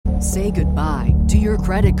Say goodbye to your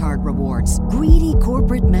credit card rewards. Greedy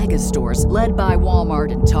corporate mega stores, led by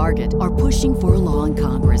Walmart and Target, are pushing for a law in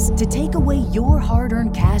Congress to take away your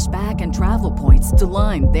hard-earned cash back and travel points to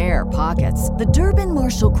line their pockets. The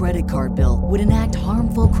Durbin-Marshall credit card bill would enact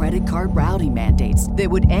harmful credit card routing mandates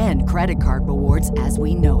that would end credit card rewards as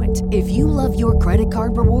we know it. If you love your credit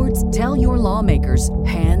card rewards, tell your lawmakers,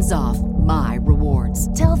 hands off my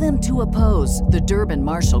rewards. Tell them to oppose the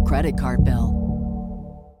Durbin-Marshall credit card bill.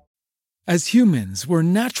 As humans, we're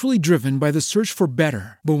naturally driven by the search for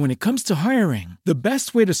better. But when it comes to hiring, the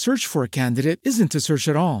best way to search for a candidate isn't to search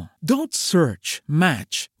at all. Don't search,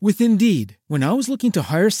 match with Indeed. When I was looking to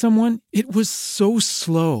hire someone, it was so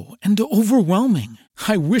slow and overwhelming.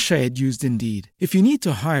 I wish I had used Indeed. If you need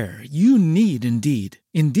to hire, you need Indeed.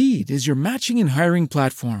 Indeed is your matching and hiring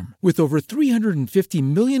platform with over 350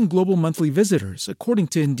 million global monthly visitors, according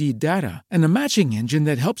to Indeed data, and a matching engine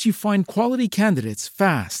that helps you find quality candidates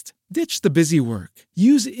fast. Ditch the busy work.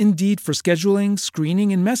 Use Indeed for scheduling,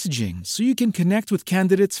 screening, and messaging so you can connect with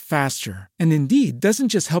candidates faster. And Indeed doesn't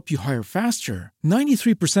just help you hire faster.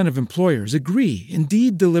 93% of employers agree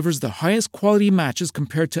Indeed delivers the highest quality matches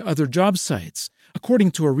compared to other job sites,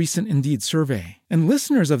 according to a recent Indeed survey. And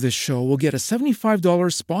listeners of this show will get a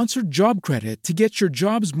 $75 sponsored job credit to get your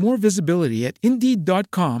jobs more visibility at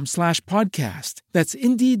Indeed.com/podcast. That's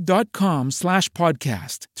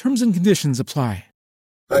Indeed.com/podcast. Terms and conditions apply.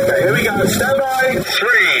 Okay, here we go. Stand by.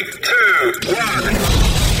 3, 2, 1.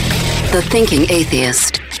 The Thinking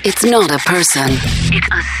Atheist. It's not a person. It's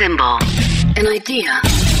a symbol. An idea.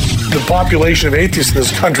 The population of atheists in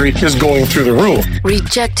this country is going through the roof.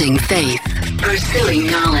 Rejecting faith. Pursuing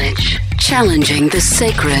knowledge. Challenging the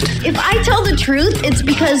sacred. If I tell the truth, it's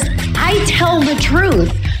because I tell the truth.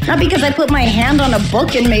 Not because I put my hand on a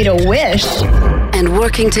book and made a wish. And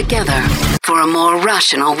working together for a more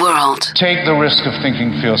rational world. Take the risk of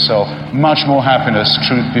thinking for yourself. Much more happiness,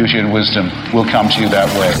 truth, beauty, and wisdom will come to you that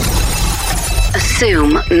way.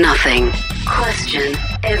 Assume nothing. Question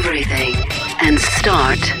everything. And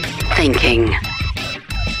start thinking.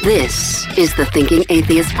 This is the Thinking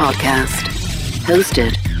Atheist Podcast,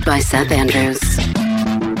 hosted by Seth Andrews.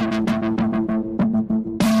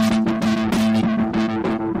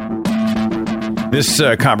 This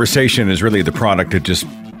conversation is really the product of just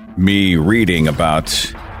me reading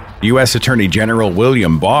about U.S. Attorney General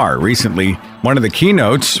William Barr. Recently, one of the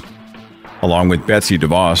keynotes, along with Betsy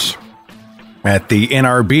DeVos, at the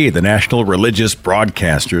NRB, the National Religious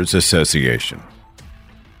Broadcasters Association.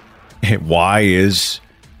 Why is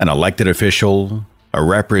an elected official, a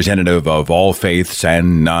representative of all faiths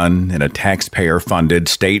and none in a taxpayer-funded,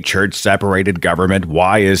 state church-separated government,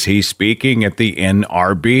 why is he speaking at the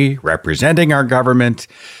NRB, representing our government?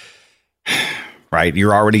 Right,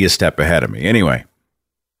 you're already a step ahead of me. Anyway,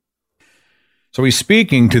 so he's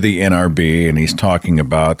speaking to the NRB, and he's talking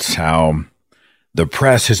about how the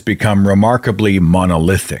press has become remarkably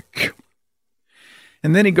monolithic.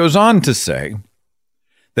 And then he goes on to say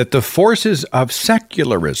that the forces of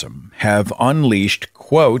secularism have unleashed,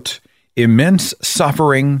 quote, immense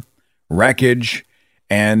suffering, wreckage,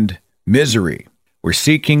 and misery. We're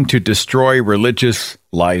seeking to destroy religious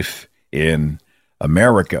life in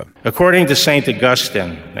America. According to St.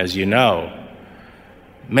 Augustine, as you know,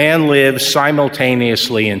 man lives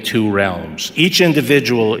simultaneously in two realms. Each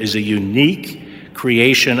individual is a unique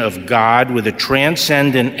creation of God with a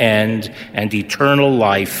transcendent end and eternal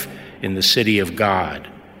life in the city of God.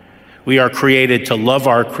 We are created to love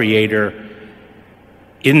our Creator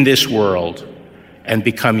in this world and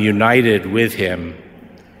become united with Him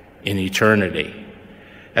in eternity.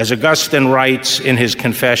 As Augustine writes in his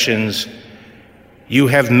Confessions, "You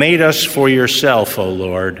have made us for yourself, O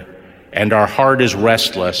Lord, and our heart is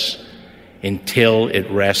restless until it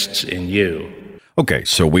rests in you." Okay,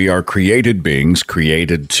 so we are created beings,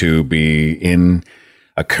 created to be in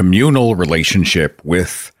a communal relationship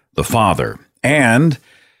with the Father. And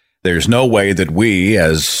there's no way that we,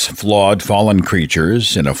 as flawed, fallen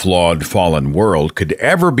creatures in a flawed, fallen world, could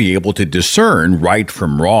ever be able to discern right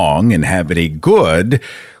from wrong and have any good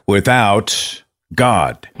without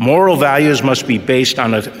God. Moral values must be based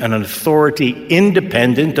on an authority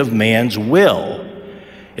independent of man's will.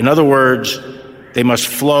 In other words, they must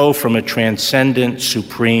flow from a transcendent,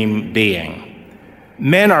 supreme being.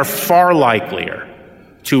 Men are far likelier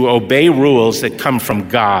to obey rules that come from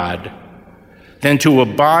God than to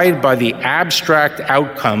abide by the abstract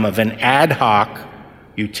outcome of an ad hoc,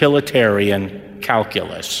 utilitarian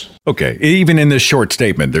calculus. Okay, even in this short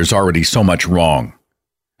statement, there's already so much wrong.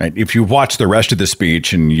 Right? If you watch the rest of the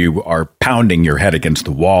speech and you are pounding your head against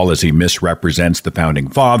the wall as he misrepresents the founding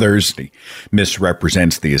fathers, he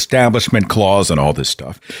misrepresents the Establishment Clause and all this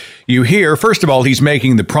stuff, you hear, first of all, he's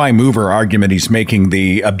making the prime mover argument. He's making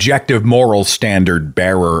the objective moral standard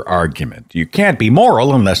bearer argument. You can't be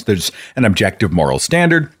moral unless there's an objective moral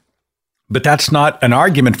standard. But that's not an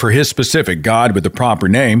argument for his specific God with the proper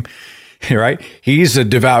name, right? He's a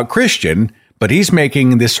devout Christian, but he's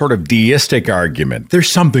making this sort of deistic argument.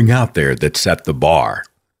 There's something out there that set the bar.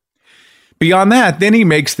 Beyond that, then he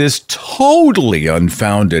makes this totally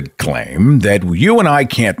unfounded claim that you and I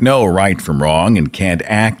can't know right from wrong and can't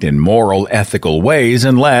act in moral, ethical ways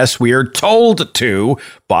unless we are told to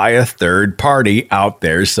by a third party out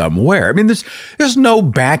there somewhere. I mean, there's no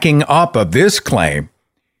backing up of this claim.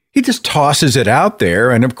 He just tosses it out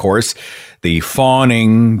there, and of course, the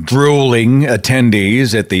fawning, drooling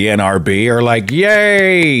attendees at the NRB are like,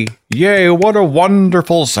 yay, what a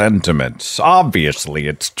wonderful sentiment. Obviously,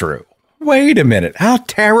 it's true. Wait a minute. How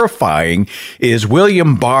terrifying is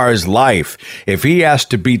William Barr's life if he has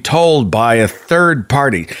to be told by a third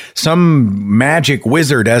party, some magic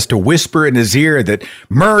wizard has to whisper in his ear that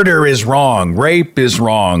murder is wrong, rape is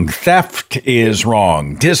wrong, theft is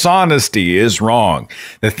wrong, dishonesty is wrong.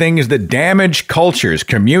 The things that damage cultures,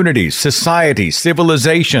 communities, societies,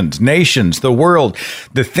 civilizations, nations, the world,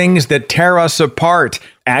 the things that tear us apart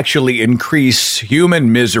actually increase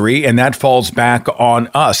human misery, and that falls back on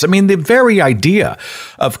us. I mean, the very idea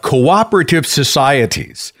of cooperative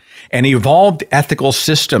societies and evolved ethical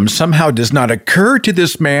systems somehow does not occur to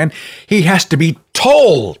this man. He has to be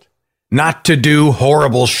told not to do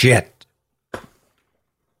horrible shit.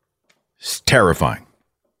 It's terrifying.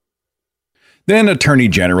 Then Attorney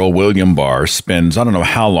General William Barr spends I don't know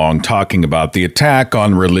how long talking about the attack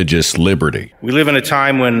on religious liberty. We live in a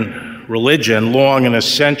time when religion, long an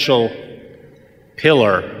essential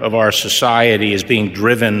pillar of our society, is being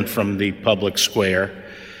driven from the public square.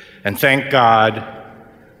 And thank God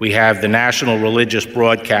we have the national religious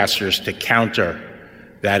broadcasters to counter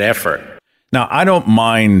that effort. Now, I don't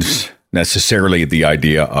mind necessarily the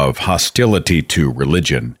idea of hostility to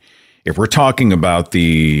religion if we're talking about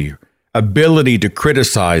the ability to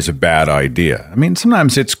criticize a bad idea. I mean,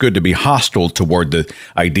 sometimes it's good to be hostile toward the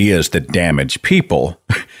ideas that damage people.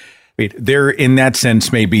 There, in that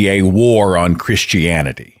sense, may be a war on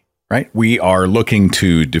Christianity, right? We are looking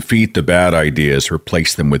to defeat the bad ideas,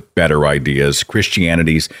 replace them with better ideas.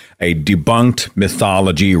 Christianity's a debunked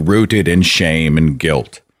mythology rooted in shame and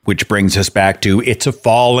guilt, which brings us back to it's a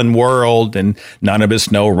fallen world and none of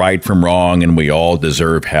us know right from wrong and we all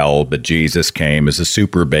deserve hell, but Jesus came as a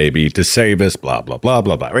super baby to save us, blah, blah, blah,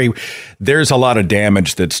 blah, blah. There's a lot of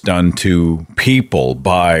damage that's done to people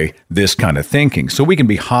by this kind of thinking. So we can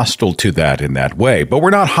be hostile to that in that way, but we're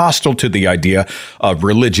not hostile to the idea of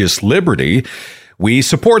religious liberty. We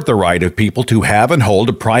support the right of people to have and hold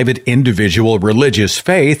a private individual religious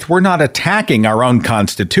faith. We're not attacking our own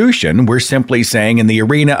Constitution. We're simply saying in the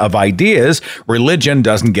arena of ideas, religion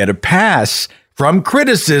doesn't get a pass from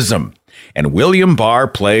criticism. And William Barr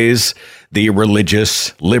plays the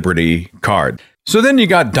religious liberty card. So then you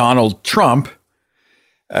got Donald Trump,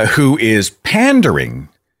 who is pandering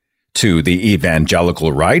to the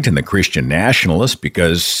evangelical right and the Christian nationalists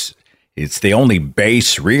because it's the only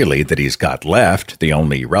base, really, that he's got left, the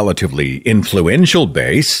only relatively influential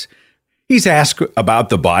base. He's asked about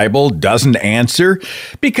the Bible, doesn't answer,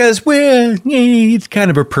 because, well, it's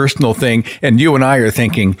kind of a personal thing, and you and I are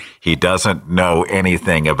thinking he doesn't know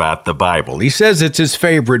anything about the Bible. He says it's his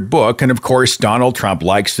favorite book, and of course, Donald Trump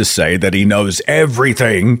likes to say that he knows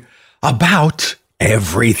everything about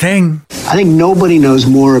everything. I think nobody knows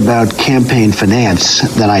more about campaign finance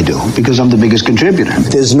than I do because I'm the biggest contributor.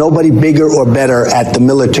 There's nobody bigger or better at the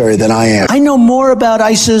military than I am. I know more about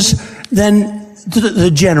ISIS than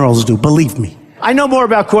the generals do, believe me. I know more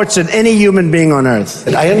about courts than any human being on earth.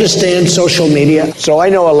 I understand social media, so I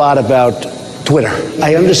know a lot about Twitter.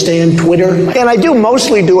 I understand Twitter, and I do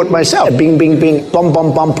mostly do it myself. Bing, bing, bing, bum,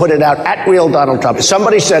 bum, bum, put it out, at real Donald Trump.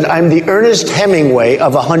 Somebody said I'm the Ernest Hemingway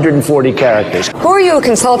of 140 characters. Who are you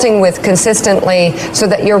consulting with consistently so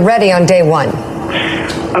that you're ready on day one?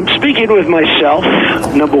 I'm speaking with myself,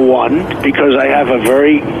 number one, because I have a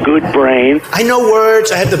very good brain. I know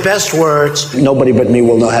words. I have the best words. Nobody but me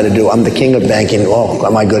will know how to do. I'm the king of banking. Oh,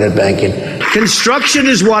 am I good at banking? Construction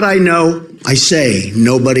is what I know. I say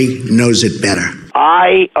nobody knows it better.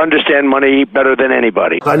 I understand money better than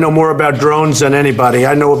anybody. I know more about drones than anybody.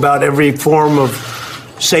 I know about every form of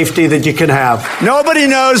safety that you can have. Nobody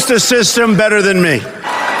knows the system better than me.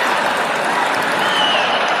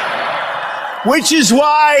 Which is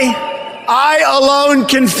why I alone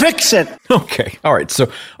can fix it. Okay. All right. So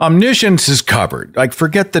omniscience is covered. Like,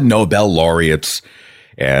 forget the Nobel laureates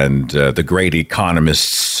and the great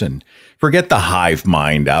economists, and forget the hive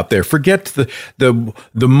mind out there. Forget the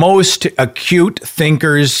most acute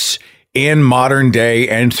thinkers in modern day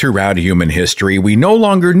and throughout human history. We no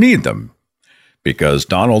longer need them because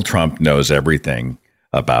Donald Trump knows everything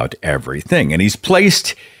about everything. And he's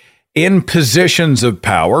placed in positions of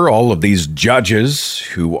power all of these judges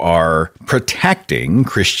who are protecting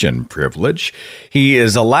Christian privilege. He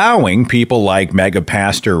is allowing people like mega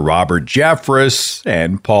pastor Robert Jeffress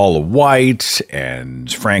and Paul White and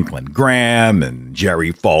Franklin Graham and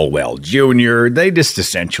Jerry Falwell Jr. They just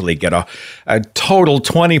essentially get a total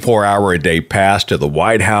 24-hour-a-day pass to the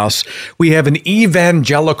White House. We have an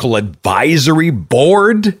evangelical advisory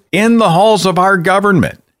board in the halls of our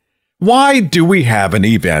government. Why do we have an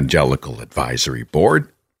evangelical advisory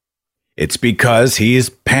board? It's because he is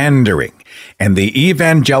pandering, and the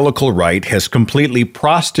evangelical right has completely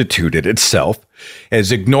prostituted itself,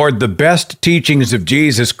 has ignored the best teachings of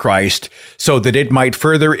Jesus Christ so that it might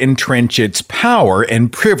further entrench its power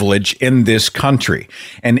and privilege in this country.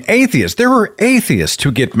 And atheists, there are atheists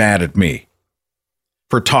who get mad at me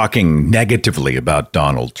for talking negatively about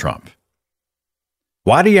Donald Trump.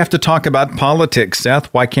 Why do you have to talk about politics,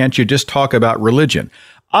 Seth? Why can't you just talk about religion?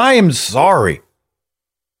 I am sorry.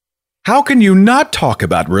 How can you not talk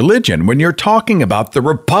about religion when you're talking about the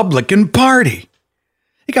Republican Party?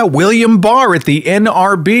 You got William Barr at the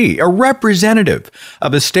NRB, a representative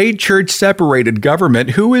of a state church-separated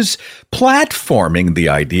government who is platforming the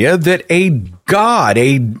idea that a god,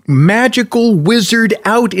 a magical wizard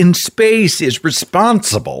out in space, is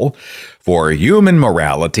responsible for human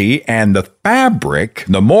morality and the fabric,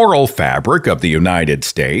 the moral fabric of the United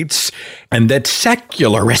States, and that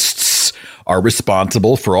secularists are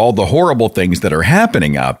responsible for all the horrible things that are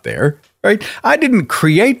happening out there. Right? I didn't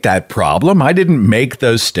create that problem. I didn't make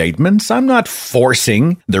those statements. I'm not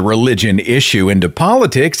forcing the religion issue into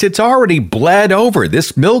politics. It's already bled over.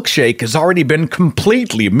 This milkshake has already been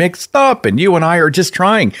completely mixed up, and you and I are just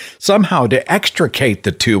trying somehow to extricate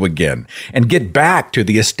the two again and get back to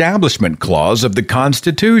the establishment clause of the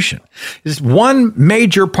Constitution. This one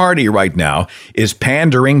major party right now is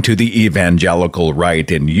pandering to the evangelical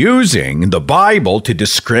right and using the Bible to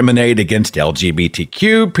discriminate against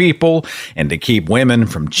LGBTQ people and to keep women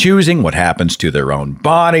from choosing what happens to their own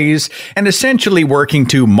bodies, and essentially working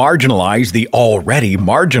to marginalize the already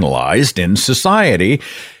marginalized in society,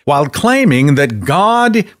 while claiming that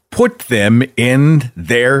God put them in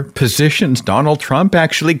their positions. Donald Trump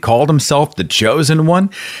actually called himself the chosen one.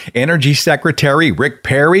 Energy Secretary Rick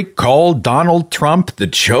Perry called Donald Trump the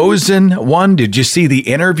chosen one. Did you see the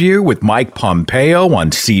interview with Mike Pompeo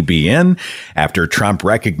on CBN after Trump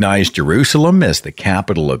recognized Jerusalem as the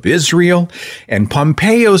capital of Israel? And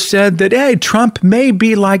Pompeo said that, hey, Trump may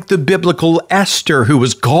be like the biblical Esther, who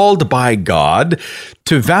was called by God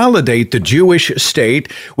to validate the Jewish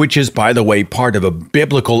state, which is, by the way, part of a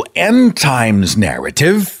biblical end times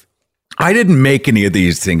narrative. I didn't make any of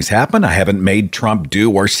these things happen. I haven't made Trump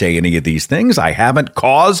do or say any of these things. I haven't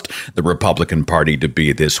caused the Republican Party to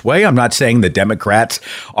be this way. I'm not saying the Democrats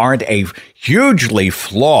aren't a hugely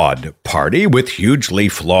flawed party with hugely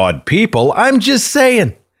flawed people. I'm just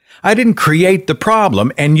saying I didn't create the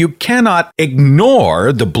problem, and you cannot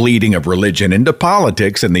ignore the bleeding of religion into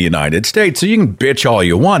politics in the United States. So you can bitch all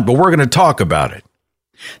you want, but we're going to talk about it.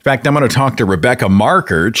 In fact, I'm going to talk to Rebecca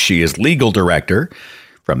Markert. She is legal director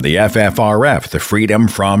from the FFRF, the Freedom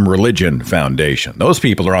from Religion Foundation. Those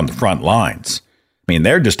people are on the front lines. I mean,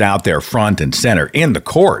 they're just out there front and center in the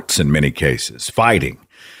courts in many cases, fighting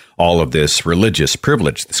all of this religious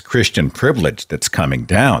privilege, this Christian privilege that's coming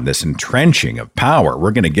down, this entrenching of power.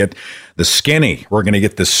 We're going to get the skinny. We're going to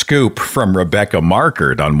get the scoop from Rebecca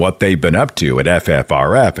Markert on what they've been up to at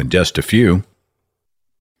FFRF in just a few.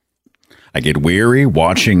 I get weary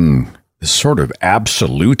watching this sort of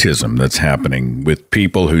absolutism that's happening with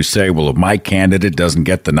people who say, well, if my candidate doesn't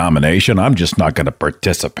get the nomination, I'm just not going to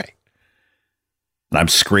participate. And I'm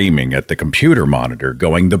screaming at the computer monitor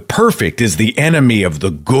going, the perfect is the enemy of the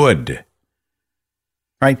good.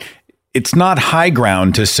 Right? It's not high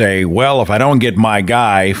ground to say, well, if I don't get my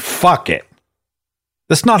guy, fuck it.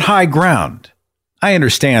 That's not high ground. I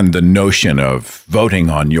understand the notion of voting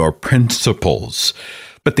on your principles,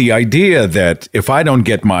 but the idea that if I don't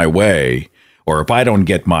get my way, or if I don't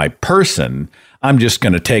get my person, I'm just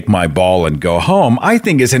going to take my ball and go home, I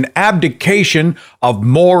think is an abdication of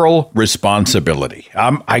moral responsibility.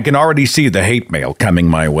 I can already see the hate mail coming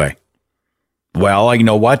my way. well, you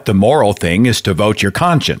know what? The moral thing is to vote your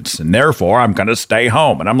conscience, and therefore I'm going to stay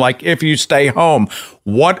home. And I'm like, if you stay home,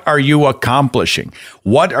 what are you accomplishing?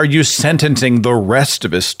 What are you sentencing the rest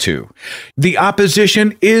of us to? The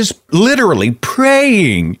opposition is literally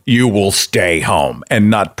praying you will stay home and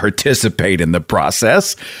not participate in the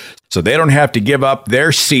process, so they don't have to give up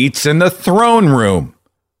their seats in the throne room.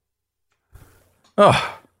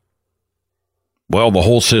 Oh. Well, the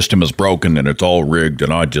whole system is broken and it's all rigged,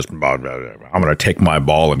 and I'm going to take my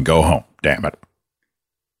ball and go home. Damn it.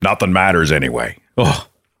 Nothing matters anyway. Oh.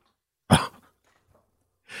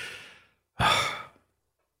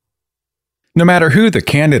 No matter who the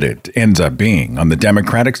candidate ends up being on the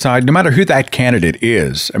Democratic side, no matter who that candidate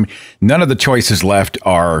is, I mean, none of the choices left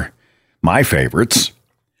are my favorites.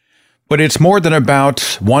 But it's more than about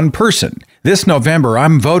one person. This November,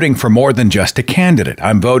 I'm voting for more than just a candidate.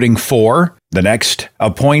 I'm voting for the next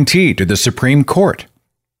appointee to the Supreme Court.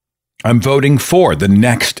 I'm voting for the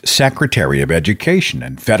next Secretary of Education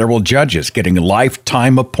and federal judges getting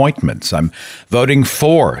lifetime appointments. I'm voting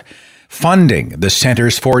for funding the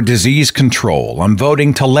Centers for Disease Control. I'm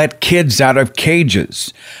voting to let kids out of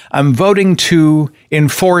cages. I'm voting to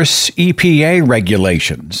enforce EPA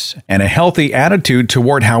regulations and a healthy attitude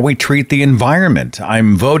toward how we treat the environment.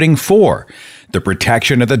 I'm voting for the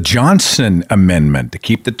protection of the Johnson Amendment to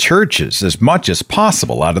keep the churches as much as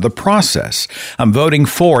possible out of the process. I'm voting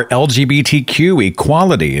for LGBTQ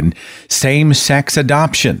equality and same-sex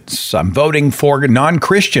adoptions. I'm voting for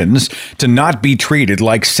non-Christians to not be treated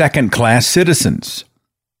like second-class citizens.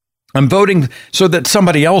 I'm voting so that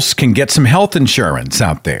somebody else can get some health insurance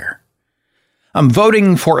out there. I'm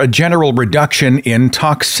voting for a general reduction in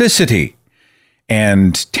toxicity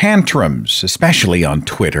and tantrums, especially on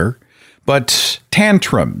Twitter. But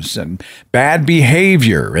tantrums and bad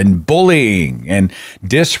behavior and bullying and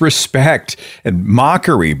disrespect and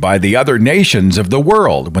mockery by the other nations of the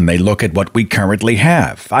world when they look at what we currently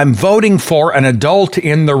have. I'm voting for an adult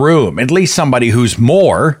in the room, at least somebody who's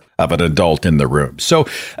more of an adult in the room. So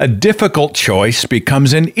a difficult choice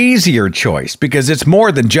becomes an easier choice because it's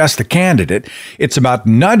more than just the candidate. It's about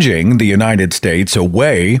nudging the United States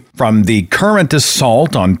away from the current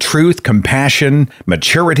assault on truth, compassion,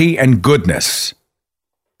 maturity, and goodness.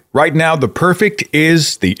 Right now, the perfect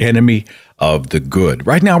is the enemy of the good.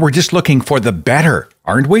 Right now, we're just looking for the better,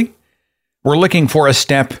 aren't we? We're looking for a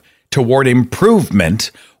step toward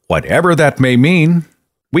improvement, whatever that may mean.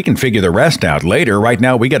 We can figure the rest out later. Right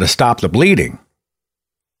now, we got to stop the bleeding.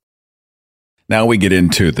 Now we get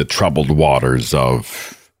into the troubled waters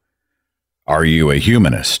of, are you a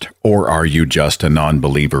humanist or are you just a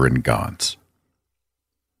non-believer in gods?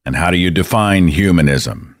 And how do you define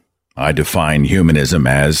humanism? I define humanism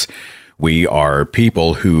as we are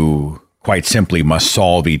people who quite simply must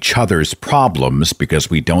solve each other's problems because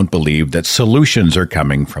we don't believe that solutions are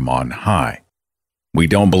coming from on high. We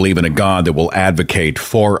don't believe in a God that will advocate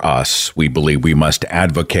for us. We believe we must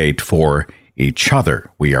advocate for each other.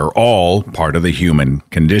 We are all part of the human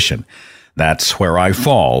condition. That's where I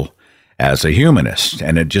fall as a humanist.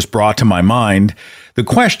 And it just brought to my mind the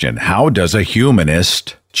question, how does a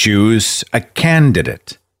humanist choose a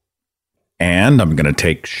candidate? And I'm going to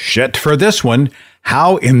take shit for this one.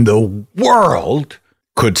 How in the world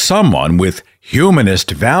could someone with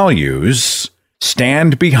humanist values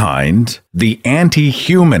stand behind the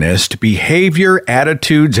anti-humanist behavior,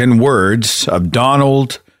 attitudes, and words of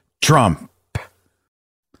Donald Trump?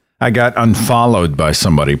 I got unfollowed by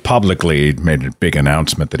somebody publicly, made a big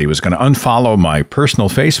announcement that he was going to unfollow my personal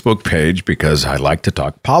Facebook page because I like to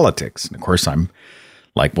talk politics. And of course, I'm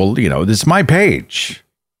like, well, you know, this is my page.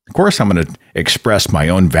 Of course, I'm going to express my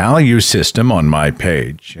own value system on my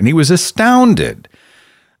page. And he was astounded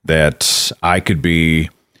that I could be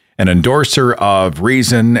an endorser of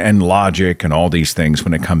reason and logic and all these things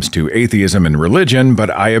when it comes to atheism and religion, but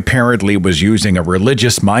I apparently was using a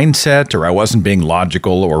religious mindset, or I wasn't being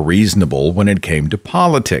logical or reasonable when it came to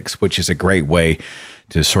politics, which is a great way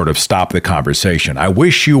to sort of stop the conversation. I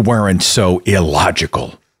wish you weren't so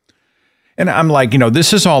illogical. And I'm like, you know,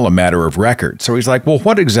 this is all a matter of record. So he's like, well,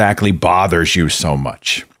 what exactly bothers you so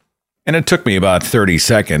much? And it took me about 30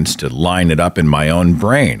 seconds to line it up in my own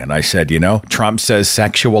brain. And I said, you know, Trump says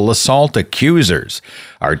sexual assault accusers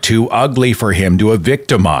are too ugly for him to have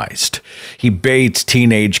victimized. He baits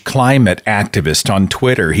teenage climate activists on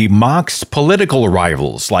Twitter. He mocks political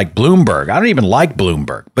rivals like Bloomberg. I don't even like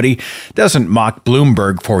Bloomberg, but he doesn't mock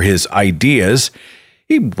Bloomberg for his ideas.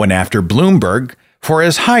 He went after Bloomberg for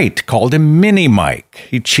his height, called him Mini Mike.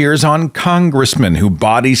 He cheers on congressmen who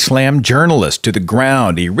body slam journalists to the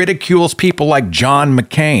ground. He ridicules people like John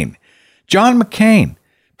McCain. John McCain,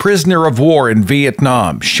 prisoner of war in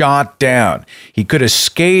Vietnam, shot down. He could have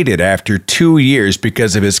skated after 2 years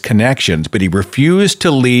because of his connections, but he refused to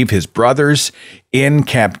leave his brothers in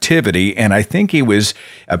captivity, and I think he was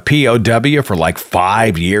a POW for like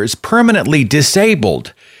 5 years, permanently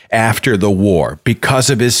disabled after the war because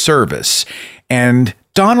of his service. And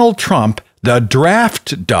Donald Trump, the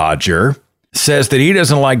draft dodger, says that he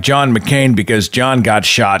doesn't like John McCain because John got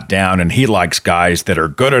shot down, and he likes guys that are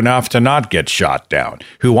good enough to not get shot down,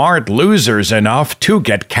 who aren't losers enough to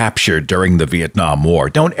get captured during the Vietnam War.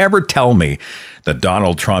 Don't ever tell me that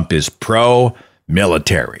Donald Trump is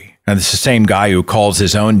pro-military. And it's the same guy who calls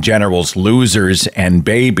his own generals losers and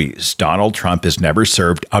babies. Donald Trump has never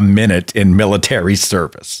served a minute in military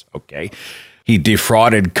service, okay? He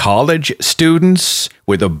defrauded college students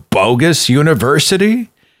with a bogus university.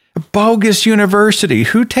 A bogus university.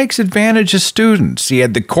 Who takes advantage of students? He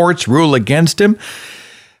had the courts rule against him,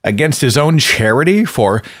 against his own charity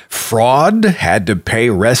for fraud, had to pay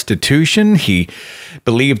restitution. He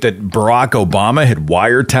believed that Barack Obama had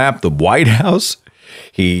wiretapped the White House.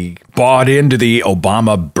 He bought into the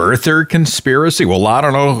Obama birther conspiracy. Well, I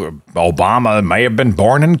don't know. Obama may have been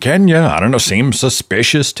born in Kenya. I don't know. Seems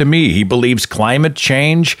suspicious to me. He believes climate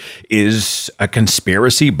change is a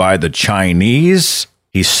conspiracy by the Chinese.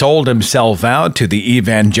 He sold himself out to the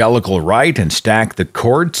evangelical right and stacked the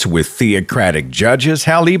courts with theocratic judges,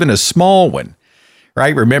 hell, even a small one,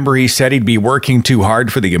 right? Remember, he said he'd be working too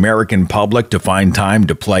hard for the American public to find time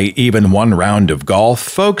to play even one round of golf.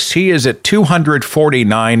 Folks, he is at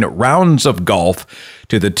 249 rounds of golf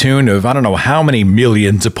to the tune of I don't know how many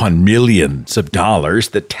millions upon millions of dollars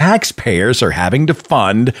that taxpayers are having to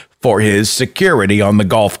fund for his security on the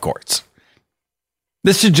golf course.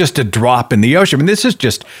 This is just a drop in the ocean. I mean, this is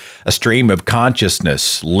just a stream of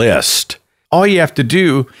consciousness list. All you have to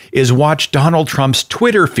do is watch Donald Trump's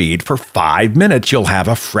Twitter feed for 5 minutes. You'll have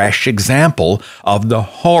a fresh example of the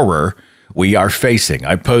horror we are facing.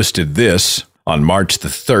 I posted this on March the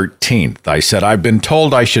 13th. I said, I've been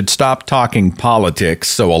told I should stop talking politics,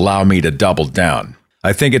 so allow me to double down.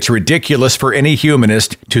 I think it's ridiculous for any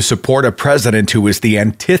humanist to support a president who is the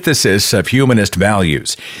antithesis of humanist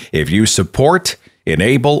values. If you support,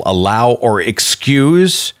 enable, allow, or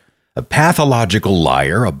excuse a pathological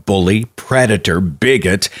liar, a bully, predator,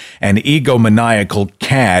 bigot, and egomaniacal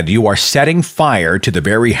cad, you are setting fire to the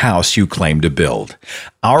very house you claim to build.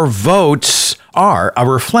 Our votes are a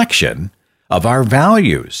reflection of our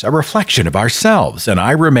values, a reflection of ourselves, and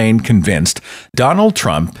I remain convinced Donald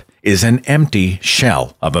Trump is an empty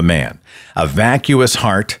shell of a man, a vacuous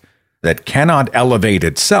heart that cannot elevate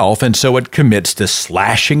itself, and so it commits to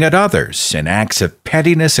slashing at others in acts of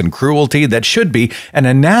pettiness and cruelty that should be an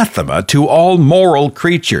anathema to all moral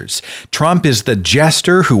creatures. Trump is the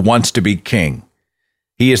jester who wants to be king.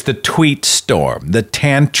 He is the tweet storm, the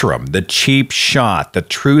tantrum, the cheap shot, the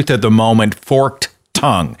truth of the moment, forked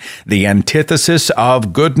tongue, the antithesis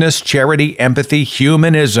of goodness, charity, empathy,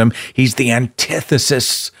 humanism. He's the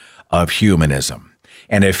antithesis of humanism.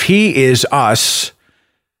 And if he is us,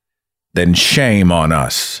 then shame on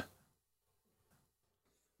us.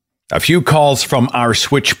 A few calls from our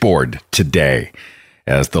switchboard today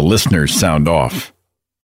as the listeners sound off.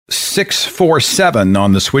 647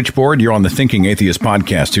 on the switchboard. You're on the Thinking Atheist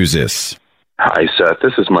podcast. Who's this? Hi, Seth.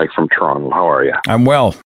 This is Mike from Toronto. How are you? I'm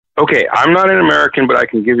well. Okay, I'm not an American, but I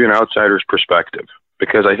can give you an outsider's perspective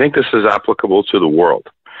because I think this is applicable to the world.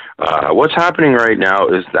 What's happening right now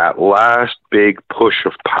is that last big push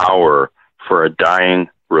of power for a dying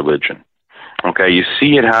religion. Okay, you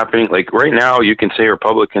see it happening. Like right now, you can say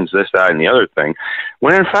Republicans this, that, and the other thing,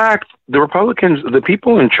 when in fact, the Republicans, the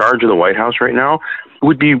people in charge of the White House right now,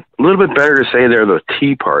 would be a little bit better to say they're the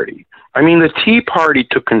Tea Party. I mean, the Tea Party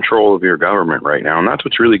took control of your government right now, and that's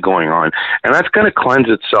what's really going on. And that's going to cleanse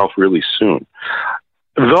itself really soon.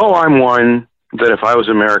 Though I'm one that if I was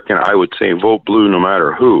American, I would say vote blue no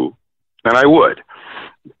matter who, and I would.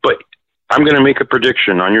 But I'm going to make a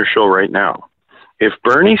prediction on your show right now. If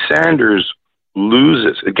Bernie Sanders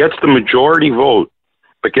loses, it gets the majority vote,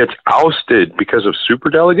 but gets ousted because of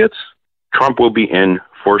superdelegates, Trump will be in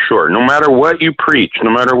for sure. No matter what you preach,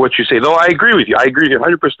 no matter what you say, though I agree with you. I agree with you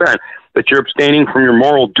 100% that you're abstaining from your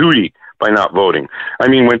moral duty by not voting. I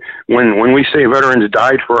mean, when we say veterans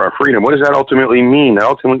died for our freedom, what does that ultimately mean? That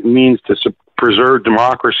ultimately means to preserve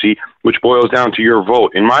democracy, which boils down to your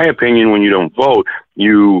vote. In my opinion, when you don't vote,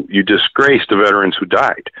 you disgrace the veterans who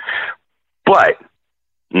died. But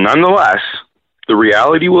nonetheless, the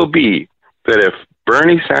reality will be that if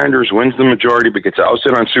Bernie Sanders wins the majority but gets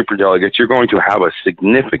ousted on superdelegates, you're going to have a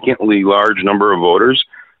significantly large number of voters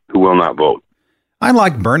who will not vote. I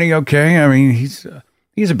like Bernie, okay? I mean, he's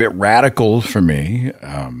He's a bit radical for me.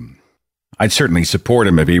 I'd certainly support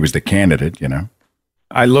him if he was the candidate, you know.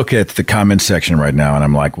 I look at the comment section right now and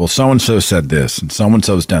I'm like, well, so-and-so said this and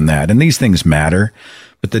so-and-so's done that. And these things matter,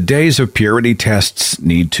 but the days of purity tests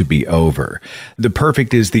need to be over. The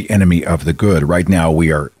perfect is the enemy of the good. Right now,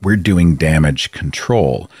 we're doing damage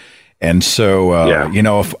control. And so, you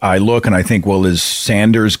know, if I look and I think, well, is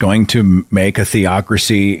Sanders going to make a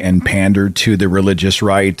theocracy and pander to the religious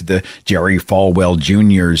right, the Jerry Falwell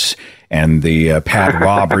Jr.'s and the Pat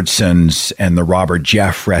Robertsons and the Robert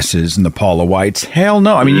Jeffresses and the Paula Whites? Hell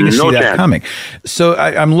no. I mean, you can see that coming. So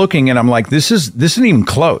I'm looking and I'm like, this isn't even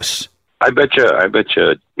close. I bet you,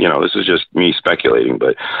 you know, this is just me speculating,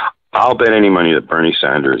 but I'll bet any money that Bernie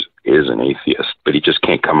Sanders is an atheist, but he just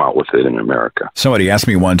can't come out with it in America. Somebody asked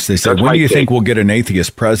me once, they said, when do you think we'll get an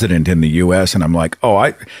atheist president in the U.S.? And I'm like,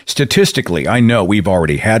 statistically, I know we've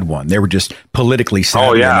already had one. They were just politically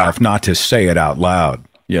savvy enough not to say it out loud,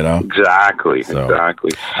 you know? Exactly.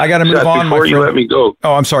 I got to move on. Before you let me go.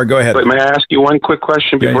 Oh, I'm sorry. Go ahead. But may I ask you one quick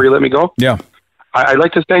question before you let me go? Yeah. I'd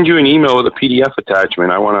like to send you an email with a PDF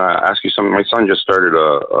attachment. I want to ask you something. My son just started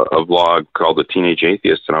a vlog called The Teenage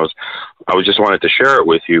Atheist, and I was just wanted to share it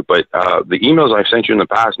with you. But the emails I've sent you in the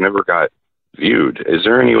past never got viewed. Is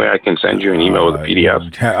there any way I can send you an email with a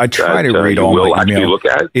PDF? I try to read all my email. Look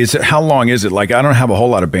at it? How long is it? Like, I don't have a whole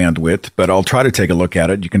lot of bandwidth, but I'll try to take a look at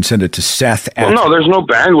it. You can send it to Seth. No, there's no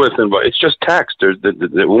bandwidth involved. It's just text.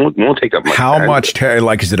 It won't take up much. How much?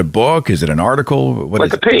 Like, is it a book? Is it an article? What like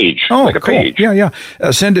is a page. Oh, like a cool. page. Yeah.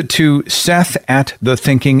 Send it to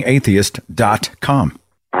Seth@thethinkingatheist.com.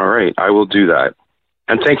 All right, I will do that.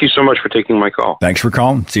 And thank you so much for taking my call. Thanks for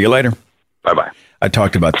calling. See you later. Bye-bye. I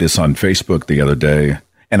talked about this on Facebook the other day,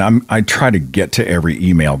 and I try to get to every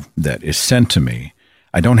email that is sent to me.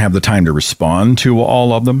 I don't have the time to respond to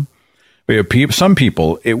all of them. Some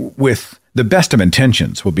people, with the best of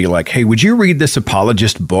intentions, will be like, hey, would you read this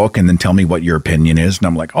apologist book and then tell me what your opinion is? And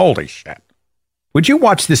I'm like, holy shit. Would you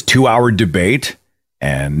watch this 2-hour debate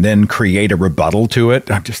and then create a rebuttal to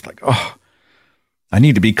it? I'm just like, oh, I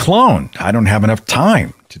need to be cloned. I don't have enough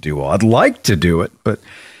time to do all. I'd like to do it, but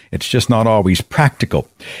it's just not always practical.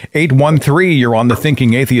 813, you're on the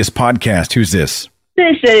Thinking Atheist podcast. Who's this?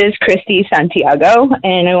 This is Christy Santiago,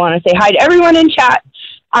 and I want to say hi to everyone in chat.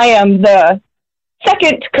 I am the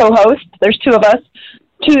second co-host, there's two of us,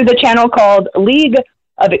 to the channel called League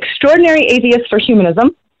of Extraordinary Atheists for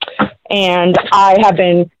Humanism. And I have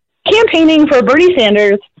been campaigning for Bernie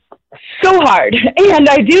Sanders so hard. And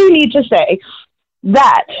I do need to say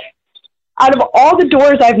that out of all the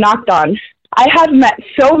doors I've knocked on, I have met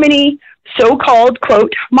so many so-called,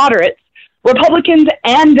 quote, moderates, Republicans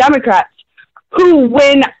and Democrats, who,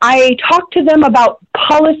 when I talk to them about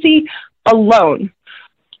policy alone,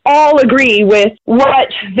 all agree with what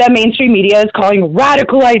the mainstream media is calling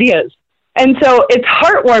radical ideas. And so it's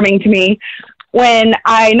heartwarming to me when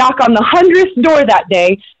I knock on the 100th door that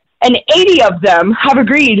day and 80 of them have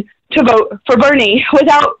agreed to vote for Bernie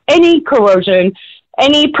without any coercion,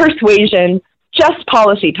 any persuasion, just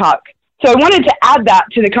policy talk. So I wanted to add that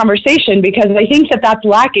to the conversation because I think that that's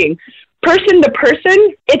lacking. Person to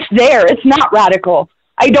person, it's there. It's not radical.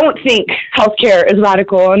 I don't think healthcare is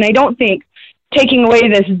radical, and I don't think taking away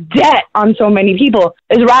this debt on so many people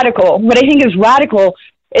is radical. What I think is radical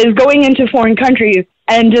is going into foreign countries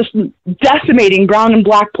and just decimating brown and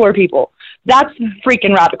black poor people. That's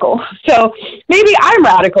freaking radical. So maybe I'm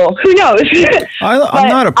radical. Who knows? I'm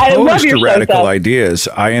not opposed to radical ideas.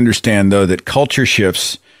 I understand, though, that culture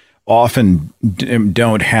shifts often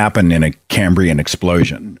don't happen in a Cambrian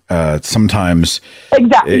explosion. Sometimes,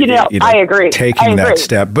 exactly. I agree. Taking that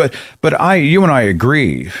step, but you and I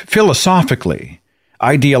agree philosophically,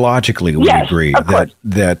 ideologically, we agree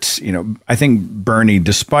that I think Bernie,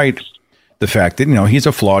 despite the fact that he's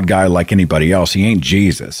a flawed guy like anybody else, he ain't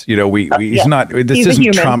Jesus. He's not. This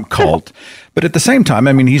isn't Trump cult. But at the same time,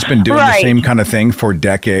 I mean, he's been doing the same kind of thing for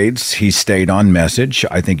decades. He's stayed on message.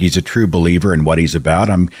 I think he's a true believer in what he's about.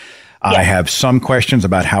 I have some questions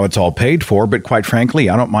about how it's all paid for, but quite frankly,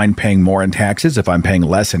 I don't mind paying more in taxes if I'm paying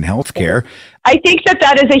less in health care. I think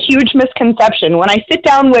that is a huge misconception. When I sit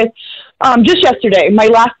down with, just yesterday, my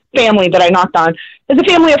last family that I knocked on is a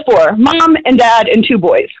family of 4, mom and dad and 2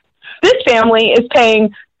 boys. This family is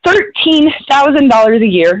paying $13,000 a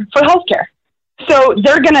year for health care. So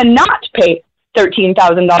they're going to not pay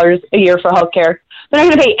 $13,000 a year for health care. They're not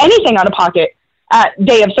going to pay anything out of pocket at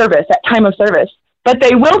day of service, at time of service. But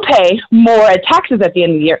they will pay more at taxes at the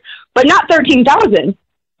end of the year, but not $13,000.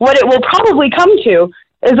 What it will probably come to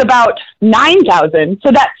is about $9,000. So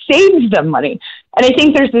that saves them money. And I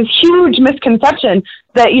think there's this huge misconception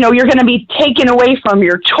that, you're going to be taken away from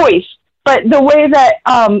your choice But the way that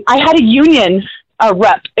I had a union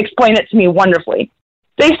rep explain it to me wonderfully.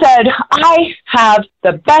 They said, I have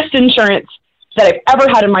the best insurance that I've ever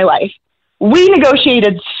had in my life. We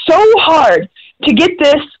negotiated so hard to get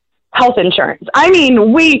this health insurance. I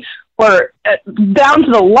mean, we were down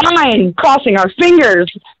to the line, crossing our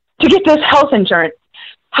fingers to get this health insurance.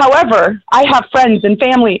 However, I have friends and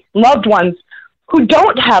family, loved ones who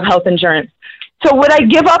don't have health insurance. So would I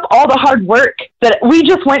give up all the hard work that we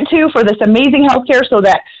just went to for this amazing healthcare so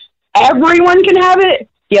that everyone can have it?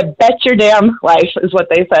 You bet your damn life, is what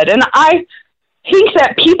they said. And I think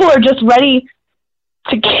that people are just ready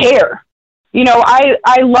to care. You know,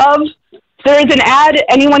 I love, there is an ad,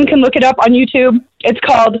 anyone can look it up on YouTube. It's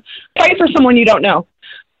called Fight for Someone You Don't Know.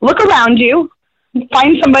 Look around you,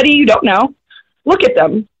 find somebody you don't know, look at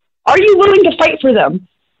them. Are you willing to fight for them?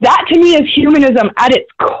 That to me is humanism at its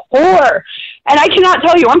core. And I cannot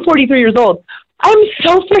tell you, I'm 43 years old. I'm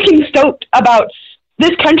so freaking stoked about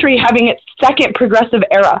this country having its second progressive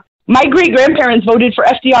era. My great-grandparents voted for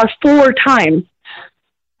FDR 4 times.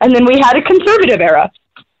 And then we had a conservative era.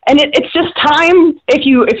 And it's just time, if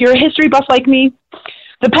you're a history buff like me,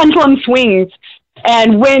 the pendulum swings.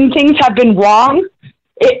 And when things have been wrong,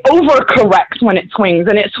 it overcorrects when it swings,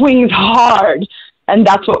 and it swings hard. And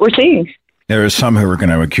that's what we're seeing. There are some who are going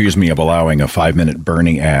to accuse me of allowing a 5-minute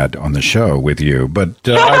Bernie ad on the show with you, but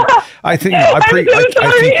I think I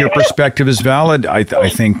think your perspective is valid. I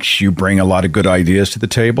think you bring a lot of good ideas to the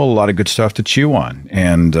table, a lot of good stuff to chew on,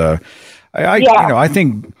 and I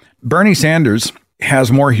think Bernie Sanders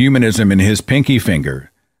has more humanism in his pinky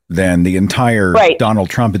finger than the entire Donald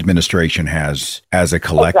Trump administration has as a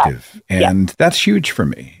collective, and that's huge for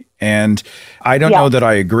me. And I don't know that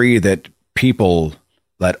I agree that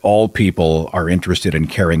all people are interested in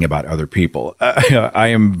caring about other people. I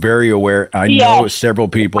am very aware. I know several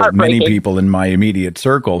people, many people in my immediate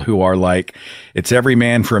circle who are like, it's every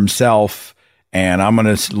man for himself, and I'm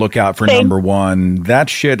going to look out for number one.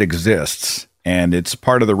 That shit exists. And it's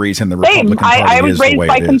part of the reason the Republican Party I was is the raised way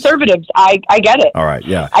by it is. conservatives. I get it. All right,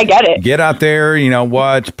 yeah. I get it. Get out there, you know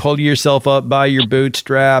what? Pull yourself up by your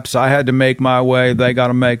bootstraps. I had to make my way. They got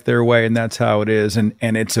to make their way, and that's how it is. And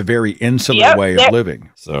it's a very insular way of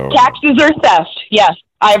living. So taxes are theft. Yes,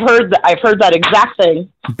 I've heard that exact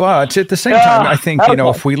thing. But at the same time, I think,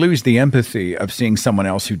 if we lose the empathy of seeing someone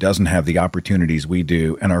else who doesn't have the opportunities we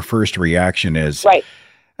do, and our first reaction is,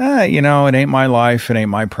 it ain't my life, it ain't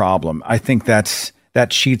my problem. I think that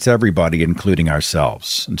cheats everybody, including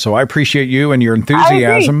ourselves. And so I appreciate you and your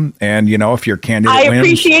enthusiasm. And, if your candidate wins, I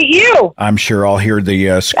appreciate you. I'm sure I'll hear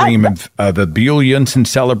the scream of ebullience and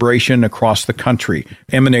celebration across the country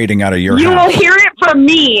emanating out of your house. You will hear it from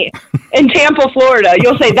me in Tampa, Florida.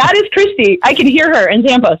 You'll say, that is Christy. I can hear her in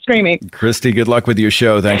Tampa screaming. Christy, good luck with your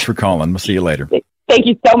show. Thanks for calling. We'll see you later. Thank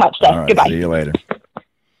you so much, Seth. Right, goodbye. See you later.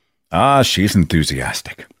 She's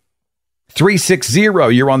enthusiastic. 360,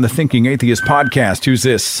 you're on the Thinking Atheist podcast. Who's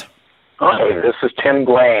this? Hi, this is Tim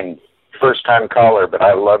Blaine, first-time caller, but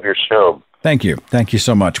I love your show. Thank you. Thank you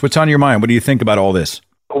so much. What's on your mind? What do you think about all this?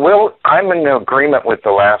 Well, I'm in agreement with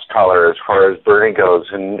the last caller as far as Bernie goes,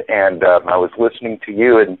 and I was listening to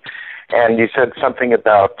you, and you said something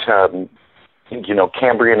about,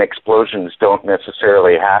 Cambrian explosions don't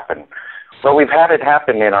necessarily happen. Well, we've had it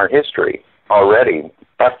happen in our history already.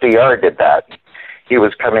 FDR did that. He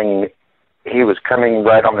was coming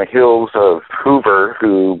right on the heels of Hoover,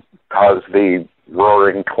 who caused the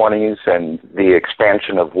roaring 20s and the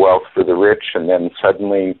expansion of wealth for the rich, and then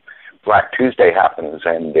suddenly Black Tuesday happens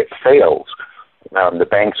and it fails. The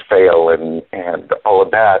banks fail and all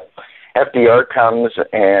of that. FDR comes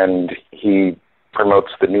and he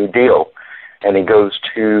promotes the New Deal, and he goes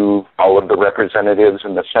to all of the representatives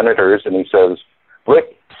and the senators and he says, look,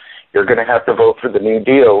 you're going to have to vote for the New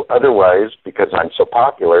Deal. Otherwise, because I'm so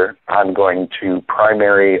popular, I'm going to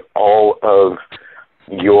primary all of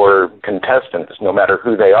your contestants, no matter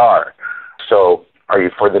who they are. So are you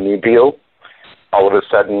for the New Deal? All of a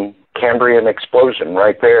sudden, Cambrian explosion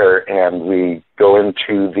right there, and we go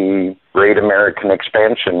into the great American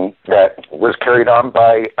expansion that was carried on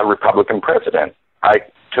by a Republican president. I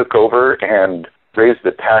took over and raised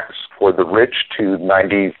the tax for the rich to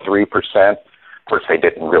 93%. Of course, they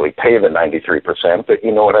didn't really pay the 93%, but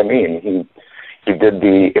you know what I mean. He did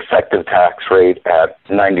the effective tax rate at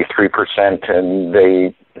 93%, and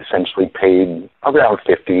they essentially paid around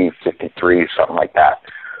 50, 53, something like that.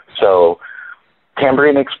 So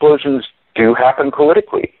Cambrian explosions do happen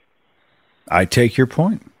politically. I take your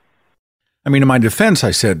point. I mean, in my defense,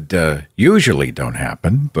 I said usually don't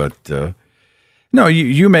happen, but no,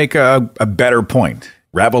 you make a better point.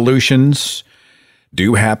 Revolutions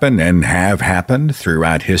do happen and have happened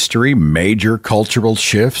throughout history. Major cultural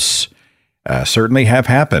shifts certainly have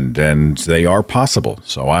happened, and they are possible.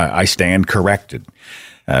 So I stand corrected.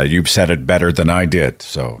 You've said it better than I did,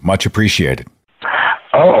 so much appreciated.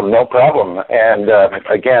 Oh, no problem. And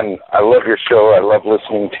again, I love your show. I love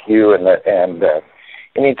listening to you, and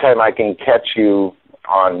anytime I can catch you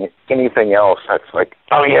on anything else, that's like,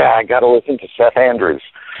 oh yeah, I got to listen to Seth Andrews.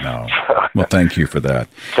 No. Well, thank you for that.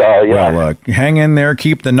 So, yeah. Well, hang in there.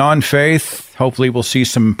 Keep the non-faith. Hopefully we'll see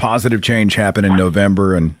some positive change happen in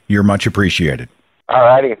November, and you're much appreciated. All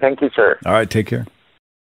righty. Thank you, sir. All right. Take care.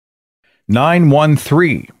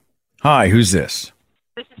 913. Hi, who's this?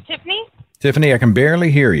 This is Tiffany. Tiffany, I can barely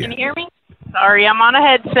hear you. Can you hear me? Sorry, I'm on a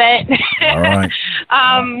headset. All right.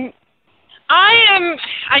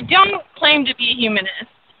 I don't claim to be a humanist.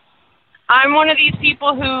 I'm one of these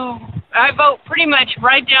people who I vote pretty much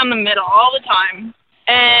right down the middle all the time.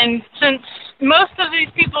 And since most of these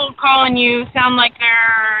people calling you sound like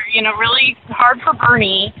they're, really hard for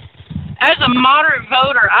Bernie, as a moderate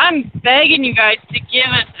voter, I'm begging you guys to give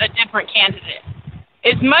us a different candidate.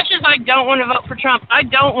 As much as I don't want to vote for Trump, I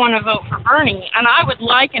don't want to vote for Bernie, and I would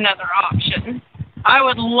like another option. I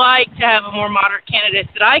would like to have a more moderate candidate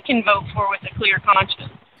that I can vote for with a clear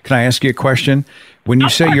conscience. Can I ask you a question? When you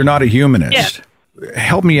say you're not a humanist,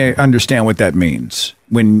 help me understand what that means.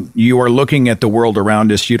 When you are looking at the world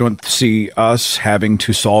around us, you don't see us having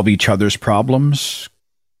to solve each other's problems?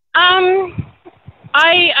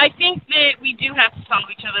 I think that we do have to solve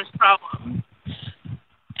each other's problems.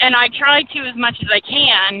 And I try to as much as I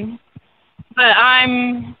can, but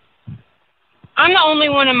I'm the only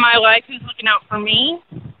one in my life who's looking out for me.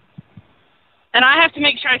 And I have to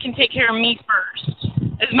make sure I can take care of me first.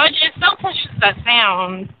 As much as selfish as that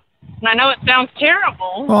sounds, and I know it sounds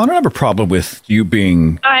terrible. Well, I don't have a problem with you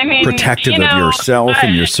being protective of yourself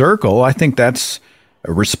and your circle. I think that's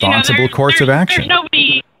a responsible course of action.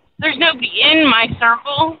 There's nobody in my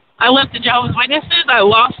circle. I left the Jehovah's Witnesses. I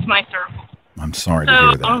lost my circle. I'm sorry to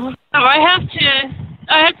hear that. So I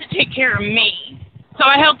have to take care of me. So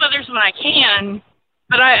I help others when I can,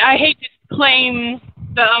 but I hate to claim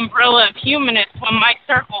the umbrella of humanist when my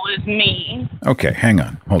circle is me. Okay, hang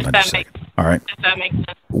on. Hold on a second. All right. If that makes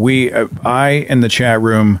sense. I in the chat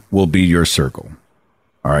room will be your circle.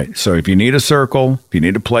 All right. So if you need a circle, if you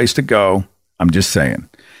need a place to go, I'm just saying,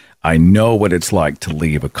 I know what it's like to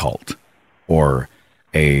leave a cult or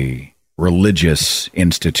a religious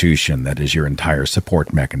institution that is your entire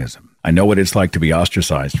support mechanism. I know what it's like to be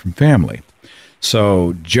ostracized from family.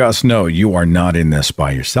 So just know you are not in this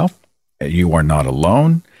by yourself. You are not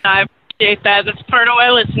alone. I appreciate that. That's part of why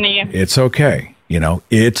I listen to you. It's okay.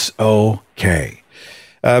 It's okay.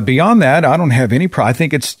 Beyond that, I don't have any I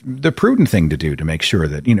think it's the prudent thing to do to make sure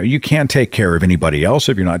that, you can't take care of anybody else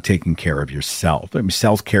if you're not taking care of yourself.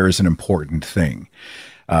 Self-care is an important thing.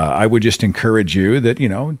 I would just encourage you that,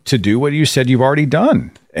 to do what you said you've already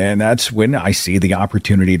done. And that's when I see the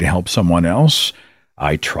opportunity to help someone else,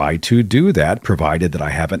 I try to do that, provided that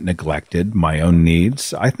I haven't neglected my own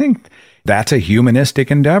needs. I think that's a humanistic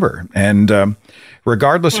endeavor. And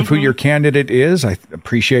regardless of who your candidate is, I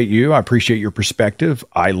appreciate you. I appreciate your perspective.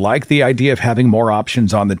 I like the idea of having more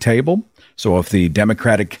options on the table. So if the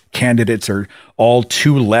Democratic candidates are all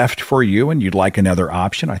too left for you and you'd like another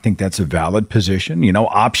option, I think that's a valid position.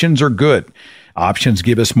 Options are good. Options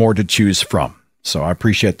give us more to choose from. So I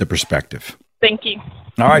appreciate the perspective. Thank you.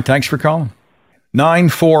 All right. Thanks for calling.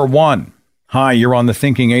 941. Hi, you're on the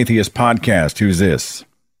Thinking Atheist podcast. Who's this?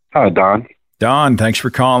 Hi, Don. Don, thanks for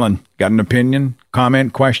calling. Got an opinion,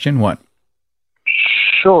 comment, question? What?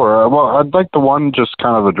 Sure. Well, I'd like to just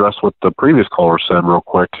kind of address what the previous caller said real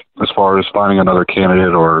quick, as far as finding another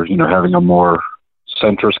candidate or, having a more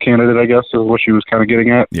centrist candidate, I guess, is what she was kind of getting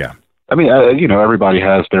at. Yeah. I mean, everybody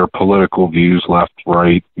has their political views, left,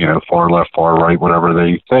 right, far left, far right, whatever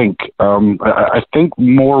they think. I think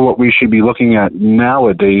more what we should be looking at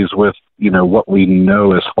nowadays with, what we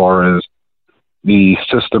know as far as the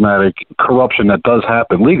systematic corruption that does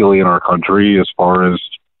happen legally in our country, as far as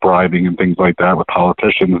bribing and things like that with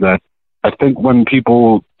politicians, that I think when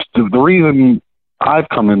people, the reason I've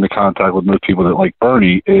come into contact with most people that like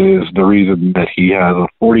Bernie is the reason that he has a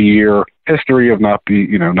 40-year history of not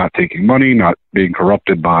taking money, not being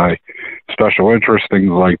corrupted by special interests, things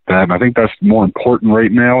like that. And I think that's more important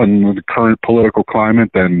right now in the current political climate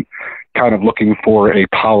than kind of looking for a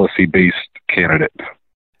policy-based candidate.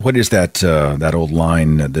 What is that old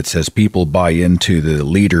line that says people buy into the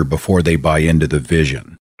leader before they buy into the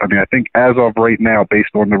vision? I mean, I think as of right now, based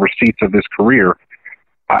on the receipts of this career,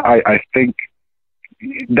 I think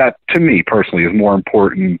that, to me personally, is more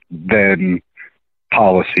important than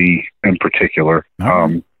policy in particular.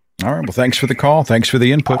 All right. Well, thanks for the call. Thanks for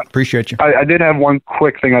the input. Appreciate you. I did have one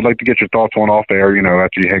quick thing I'd like to get your thoughts on off air,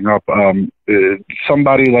 after you hang up.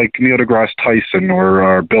 Somebody like Neil deGrasse Tyson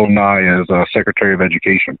or Bill Nye as Secretary of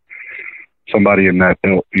Education, somebody in that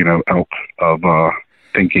ilk of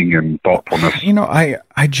thinking and thoughtfulness.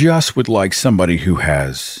 I just would like somebody who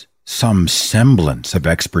has some semblance of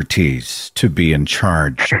expertise to be in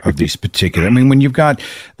charge of these particular. I mean, when you've got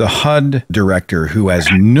the HUD director who has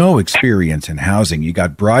no experience in housing, you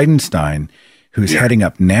got Bridenstine who's heading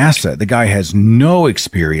up NASA. The guy has no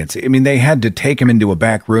experience. I mean, they had to take him into a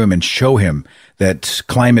back room and show him that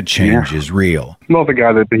climate change is real. Well, the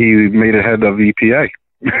guy that he made a head of EPA.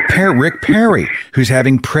 Rick Perry, who's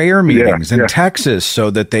having prayer meetings in Texas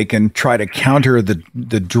so that they can try to counter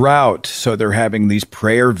the drought. So they're having these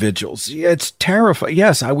prayer vigils. It's terrifying.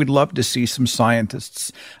 Yes, I would love to see some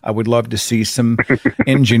scientists. I would love to see some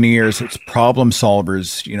engineers. It's problem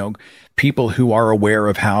solvers, people who are aware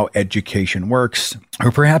of how education works,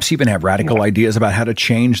 or perhaps even have radical ideas about how to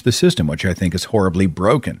change the system, which I think is horribly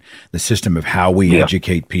broken, the system of how we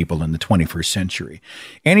educate people in the 21st century.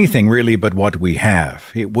 Anything really but what we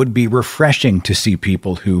have. It would be refreshing to see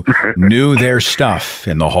people who knew their stuff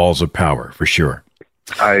in the halls of power, for sure.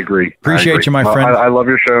 I agree. Appreciate you, my friend. I love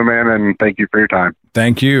your show, man, and thank you for your time.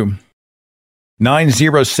 Thank you.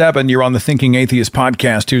 907, you're on the Thinking Atheist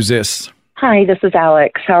podcast. Who's this? Hi, this is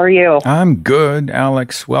Alex. How are you? I'm good,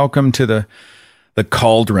 Alex. Welcome to the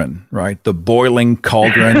cauldron, right? The boiling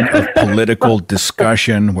cauldron of political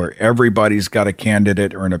discussion where everybody's got a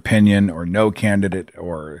candidate or an opinion or no candidate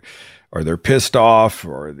or they're pissed off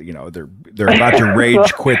or, they're about to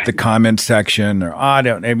rage quit the comment section or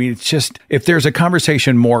it's just, if there's a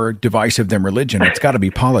conversation more divisive than religion, it's got to be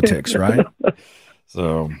politics, right?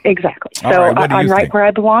 So exactly. So right, I'm right where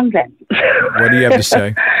I belong then. What do you have to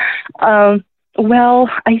say? Well,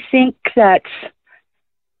 I think that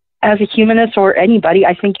as a humanist or anybody,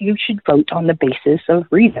 I think you should vote on the basis of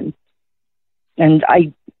reason. And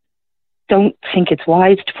I don't think it's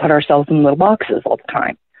wise to put ourselves in little boxes all the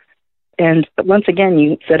time. And once again,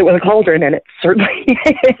 you said it was a cauldron, and it certainly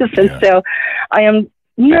is. And so I am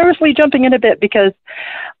nervously jumping in a bit because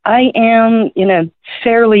I am in a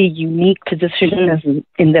fairly unique position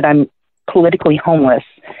in that I'm politically homeless.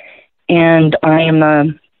 And I am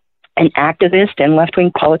an activist in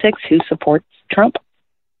left-wing politics who supports Trump.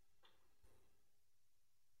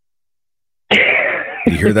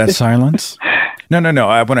 You hear that silence? No.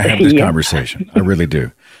 I want to have this conversation. I really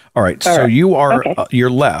do. All right. So you are, you're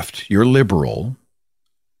left, you're liberal.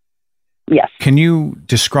 Yes. Can you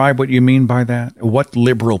describe what you mean by that? What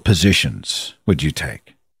liberal positions would you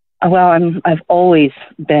take? Well, I've always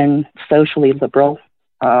been socially liberal.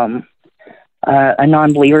 A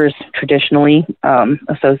non-believer is traditionally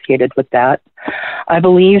associated with that. I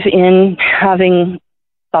believe in having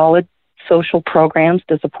solid social programs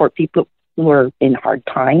to support people who are in hard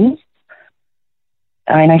times.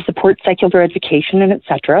 And I support secular education and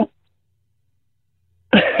etc.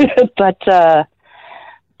 But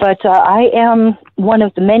I am one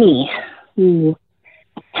of the many who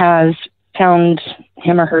has found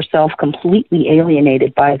him or herself completely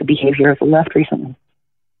alienated by the behavior of the left recently.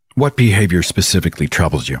 What behavior specifically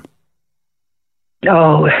troubles you?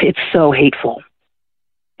 Oh, it's so hateful.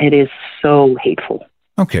 It is so hateful.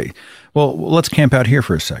 Okay. Well, let's camp out here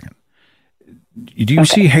for a second. Do you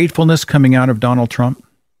see hatefulness coming out of Donald Trump?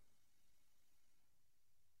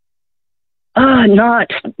 Not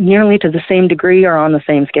nearly to the same degree or on the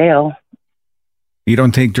same scale. You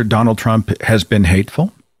don't think Donald Trump has been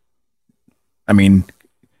hateful? I mean,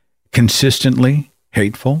 consistently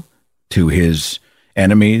hateful to his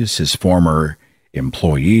enemies, his former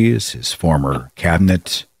employees, his former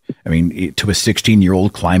cabinet. I mean, to a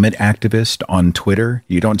 16-year-old climate activist on Twitter,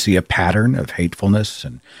 you don't see a pattern of hatefulness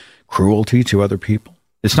and cruelty to other people?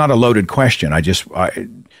 It's not a loaded question.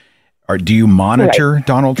 Do you monitor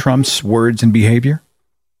Donald Trump's words and behavior?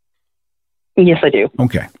 Yes, I do.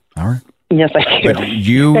 Okay. All right. Yes, I do. But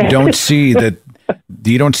you don't see that.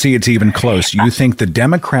 You don't see it's even close. You think the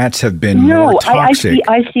Democrats have been more toxic.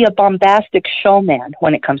 I see a bombastic showman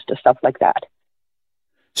when it comes to stuff like that.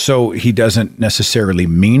 So he doesn't necessarily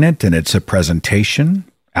mean it, and it's a presentation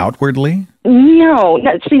outwardly? No.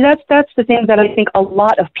 See, that's the thing that I think a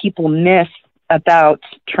lot of people miss about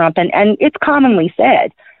Trump, and it's commonly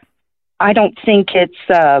said. I don't think it's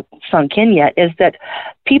sunk in yet, is that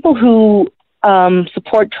people who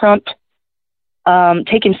support Trump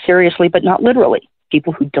take him seriously, but not literally.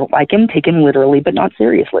 People who don't like him take him literally, but not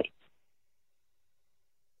seriously.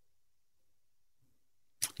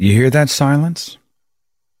 You hear that silence?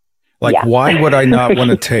 Like, why would I not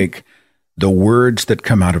want to take the words that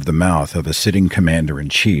come out of the mouth of a sitting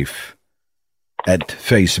commander-in-chief at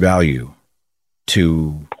face value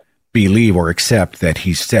to believe or accept that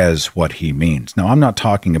he says what he means. Now, I'm not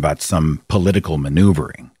talking about some political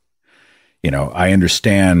maneuvering. You know, I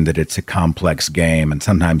understand that it's a complex game and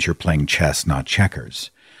sometimes you're playing chess, not checkers.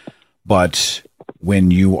 But when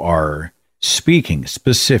you are speaking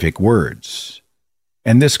specific words,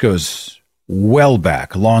 and this goes well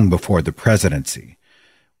back, long before the presidency,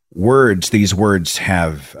 these words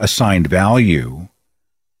have assigned value.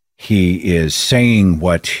 He is saying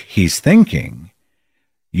what he's thinking.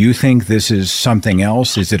 You think this is something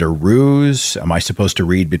else? Is it a ruse? Am I supposed to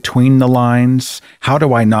read between the lines? How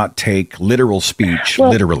do I not take literal speech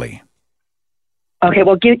literally? Okay,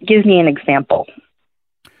 well, give me an example.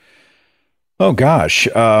 Oh, gosh.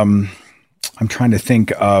 I'm trying to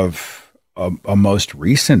think of a most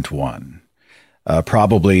recent one.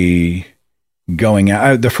 Probably going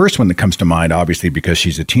out. The first one that comes to mind, obviously, because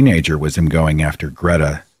she's a teenager, was him going after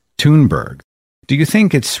Greta Thunberg. Do you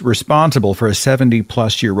think it's responsible for a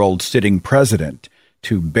 70-plus-year-old sitting president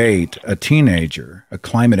to bait a teenager, a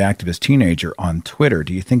climate activist teenager, on Twitter?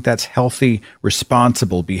 Do you think that's healthy,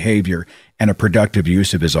 responsible behavior and a productive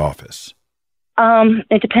use of his office?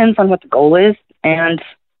 It depends on what the goal is and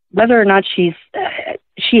whether or not she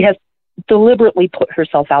has deliberately put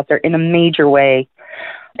herself out there in a major way,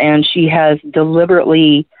 and she has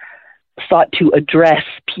deliberately sought to address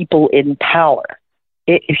people in power.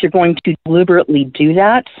 If you're going to deliberately do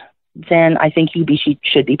that, then I think she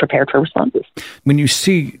should be prepared for responses. When you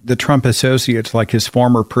see the Trump associates like his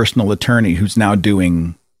former personal attorney who's now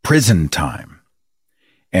doing prison time,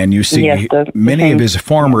 and you see many of his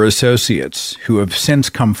former associates who have since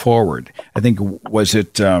come forward, I think,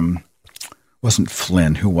 wasn't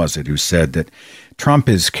Flynn, who was it, who said that Trump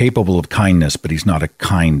is capable of kindness, but he's not a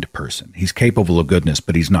kind person. He's capable of goodness,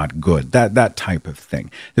 but he's not good. That type of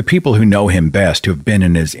thing. The people who know him best, who have been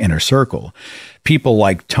in his inner circle, people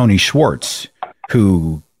like Tony Schwartz,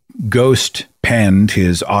 who ghost penned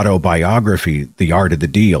his autobiography, The Art of the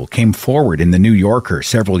Deal, came forward in the New Yorker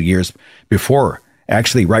several years before,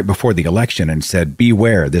 actually right before the election, and said,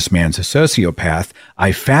 beware, this man's a sociopath.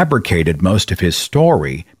 I fabricated most of his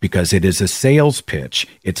story because it is a sales pitch.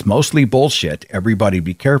 It's mostly bullshit. Everybody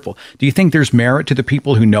be careful. Do you think there's merit to the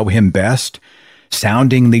people who know him best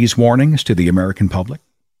sounding these warnings to the American public?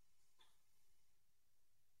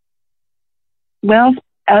 Well,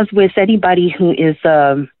 as with anybody who is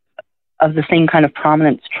of the same kind of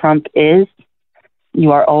prominence Trump is,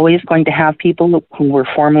 you are always going to have people who were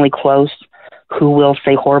formerly close who will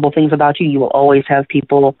say horrible things about you. You will always have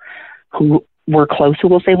people who were close who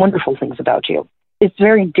will say wonderful things about you. It's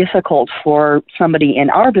very difficult for somebody in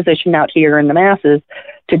our position out here in the masses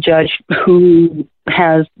to judge who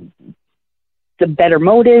has the better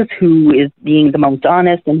motive, who is being the most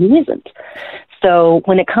honest, and who isn't. So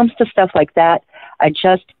when it comes to stuff like that, I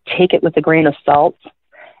just take it with a grain of salt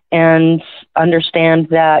and understand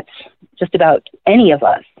that just about any of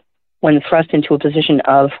us, when thrust into a position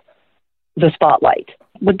of the spotlight,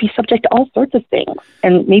 would be subject to all sorts of things.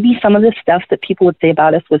 And maybe some of the stuff that people would say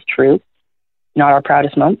about us was true, not our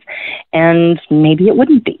proudest moments, and maybe it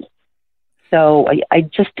wouldn't be. So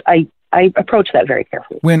I approach that very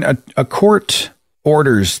carefully. When a court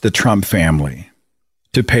orders the Trump family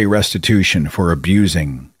to pay restitution for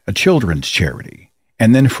abusing a children's charity,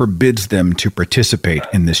 and then forbids them to participate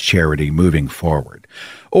in this charity moving forward.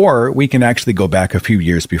 Or we can actually go back a few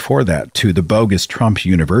years before that to the bogus Trump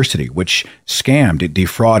University, which it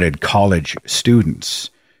defrauded college students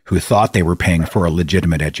who thought they were paying for a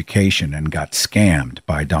legitimate education and got scammed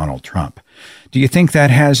by Donald Trump. Do you think that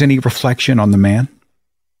has any reflection on the man?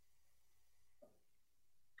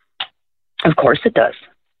 Of course it does.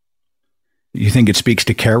 You think it speaks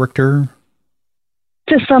to character?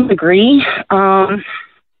 To some degree.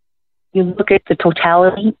 You look at the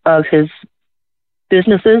totality of his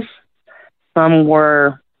businesses. Some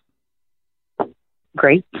were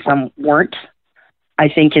great, some weren't. I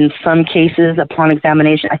think in some cases, upon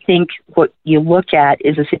examination, I think what you look at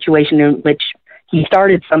is a situation in which he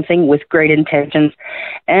started something with great intentions,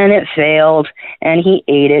 and it failed, and he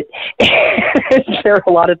ate it. There are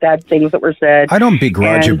a lot of bad things that were said. I don't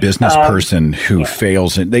begrudge a business person who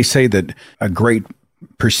fails. They say that a great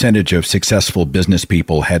percentage of successful business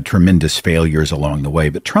people had tremendous failures along the way.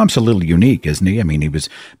 But Trump's a little unique, isn't he? I mean, he was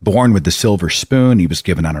born with the silver spoon. He was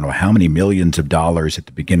given, I don't know how many millions of dollars at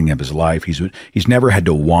the beginning of his life. He's never had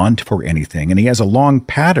to want for anything. And he has a long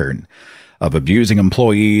pattern of abusing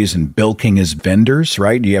employees and bilking his vendors,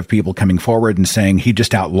 right? You have people coming forward and saying, he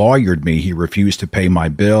just outlawyered me. He refused to pay my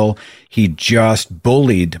bill. He just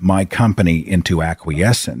bullied my company into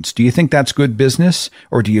acquiescence. Do you think that's good business,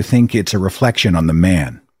 or do you think it's a reflection on the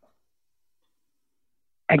man?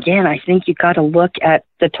 Again, I think you got to look at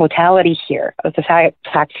the totality here of the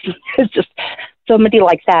fact is just somebody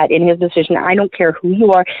like that in his decision. I don't care who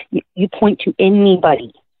you are. You point to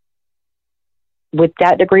anybody with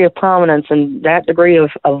that degree of prominence and that degree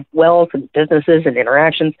of wealth and businesses and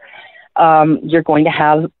interactions, you're going to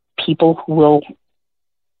have people who will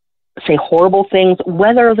say horrible things,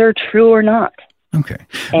 whether they're true or not. Okay.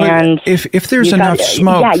 And if there's enough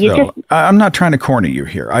smoke, I'm not trying to corner you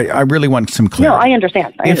here. I really want some clarity. No, I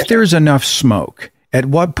understand. If there's enough smoke, at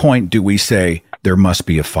what point do we say there must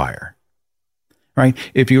be a fire? Right?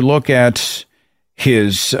 If you look at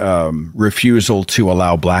his refusal to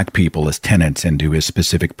allow black people as tenants into his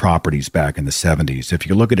specific properties back in the 70s. If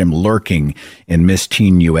you look at him lurking in Miss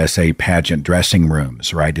Teen USA pageant dressing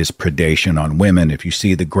rooms, right, his predation on women, if you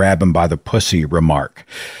see the grab him by the pussy remark,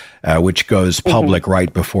 which goes public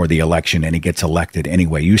right before the election and he gets elected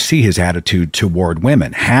anyway. You see his attitude toward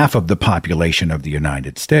women, half of the population of the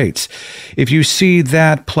United States. If you see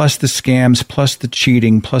that, plus the scams, plus the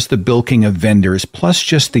cheating, plus the bilking of vendors, plus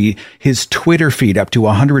just his Twitter feed up to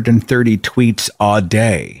 130 tweets a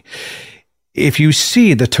day. If you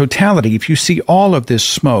see the totality, if you see all of this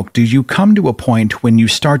smoke, do you come to a point when you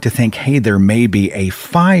start to think, hey, there may be a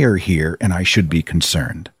fire here and I should be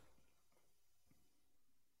concerned?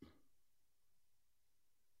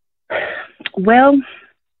 Well,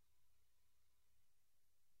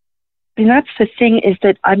 and that's the thing, is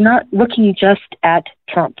that I'm not looking just at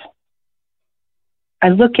Trump. I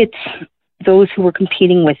look at those who were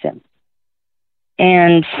competing with him.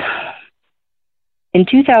 And in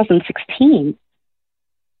 2016,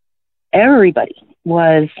 everybody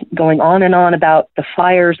was going on and on about the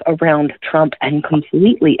fires around Trump and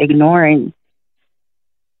completely ignoring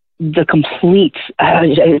the complete,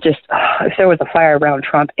 if there was a fire around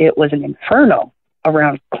Trump, it was an inferno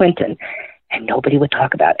around Clinton, and nobody would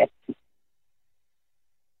talk about it.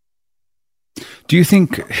 Do you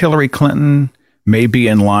think Hillary Clinton may be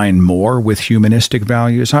in line more with humanistic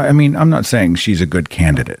values? I mean, I'm not saying she's a good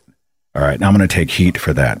candidate. All right, I'm going to take heat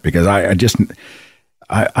for that because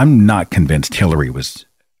I'm not convinced Hillary was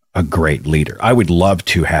a great leader. I would love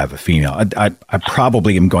to have a female. I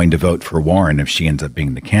probably am going to vote for Warren if she ends up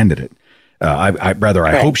being the candidate.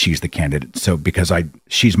 I hope she's the candidate. So because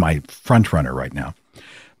she's my front runner right now.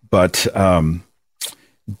 But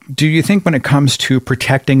do you think when it comes to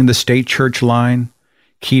protecting the state church line,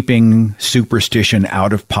 keeping superstition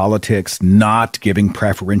out of politics, not giving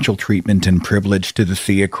preferential treatment and privilege to the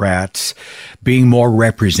theocrats, being more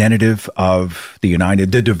representative of the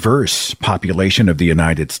diverse population of the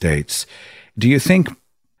United States, do you think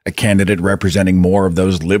a candidate representing more of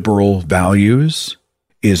those liberal values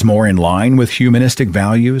is more in line with humanistic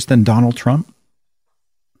values than Donald Trump?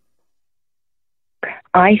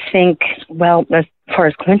 I think, well, as far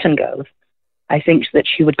as Clinton goes, I think that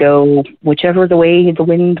she would go whichever the way the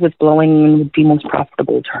wind was blowing would be most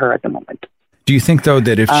profitable to her at the moment. Do you think, though,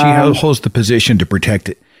 that if she holds the position to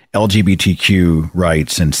protect LGBTQ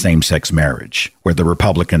rights and same-sex marriage, where the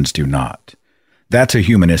Republicans do not, that's a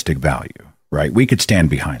humanistic value, right? We could stand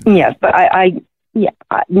behind that. Yes, but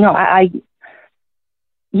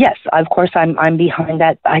yes, of course, I'm behind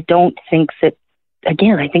that. I don't think that,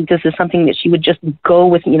 again, I think this is something that she would just go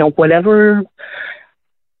with, whatever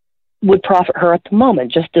would profit her at the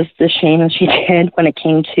moment, just as the shame as she did when it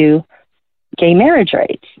came to gay marriage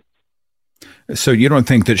rights. So you don't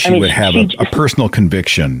think that she would have a personal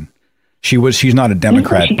conviction? She's not a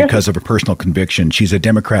Democrat because of a personal conviction. She's a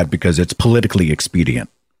Democrat because it's politically expedient.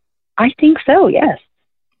 I think so, yes.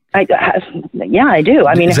 I do.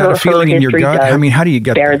 I mean, is that a feeling in your gut? I mean, how do you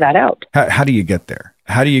get bear that out? How do you get there?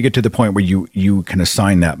 How do you get to the point where you can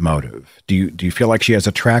assign that motive? Do you feel like she has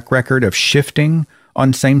a track record of shifting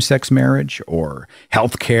on same-sex marriage or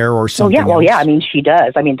health care or something else? I mean, she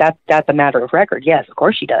does. I mean, that's a matter of record. Yes, of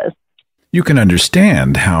course she does. You can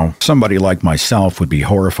understand how somebody like myself would be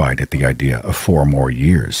horrified at the idea of 4 more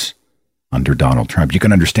years under Donald Trump. You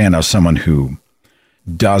can understand how someone who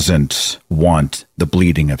doesn't want the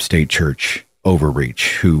bleeding of state church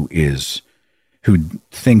overreach, who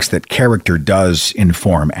thinks that character does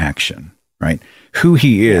inform action, right? Who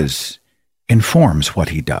he is informs what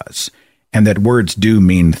he does, and that words do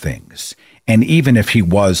mean things. And even if he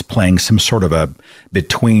was playing some sort of a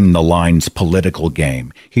between-the-lines political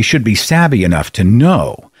game, he should be savvy enough to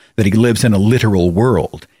know that he lives in a literal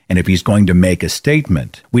world And if he's going to make a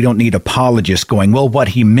statement, we don't need apologists going, well, what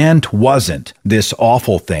he meant wasn't this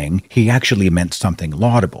awful thing. He actually meant something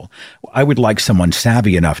laudable. I would like someone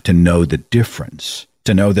savvy enough to know the difference,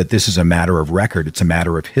 to know that this is a matter of record. It's a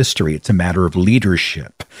matter of history. It's a matter of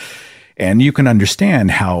leadership. And you can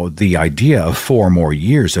understand how the idea of 4 more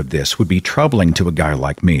years of this would be troubling to a guy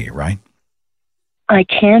like me, right? I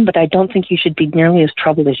can, but I don't think you should be nearly as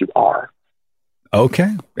troubled as you are.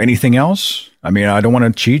 Okay. Anything else? I mean, I don't want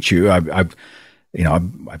to cheat you.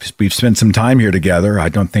 We've spent some time here together. I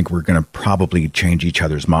don't think we're going to probably change each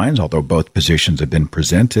other's minds, although both positions have been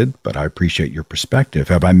presented, but I appreciate your perspective.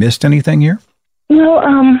 Have I missed anything here?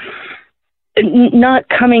 Well, not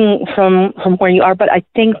coming from where you are, but I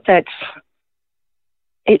think that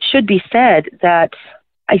it should be said that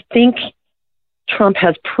I think Trump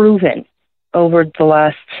has proven over the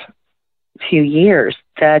last few years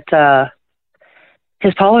that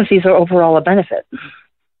his policies are overall a benefit.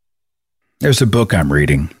 There's a book I'm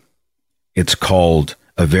reading. It's called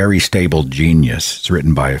A Very Stable Genius. It's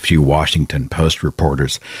written by a few Washington Post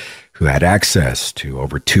reporters who had access to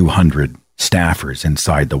over 200 staffers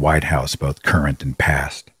inside the White House, both current and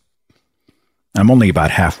past. I'm only about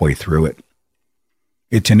halfway through it.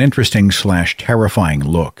 It's an interesting / terrifying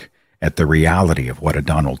look at the reality of what a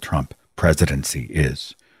Donald Trump presidency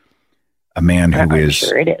is. A man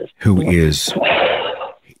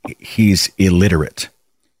he's illiterate.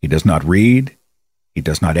 He does not read. He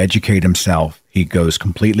does not educate himself. He goes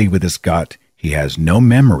completely with his gut. He has no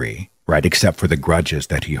memory, right, except for the grudges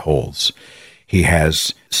that he holds. He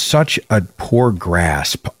has such a poor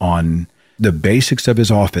grasp on the basics of his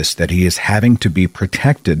office that he is having to be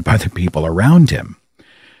protected by the people around him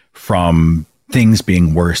from things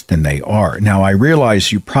being worse than they are. Now, I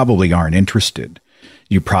realize you probably aren't interested.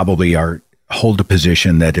 You probably hold a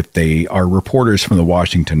position that if they are reporters from the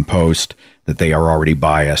Washington Post, that they are already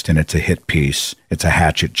biased and it's a hit piece, it's a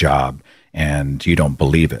hatchet job, and you don't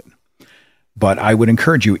believe it. But I would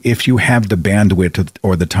encourage you, if you have the bandwidth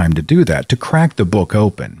or the time to do that, to crack the book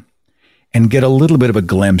open and get a little bit of a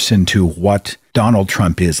glimpse into what Donald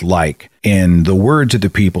Trump is like in the words of the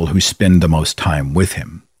people who spend the most time with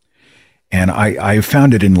him. And I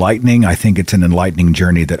found it enlightening. I think it's an enlightening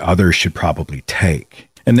journey that others should probably take.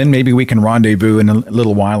 And then maybe we can rendezvous in a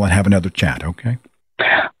little while and have another chat, okay?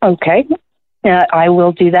 Okay. I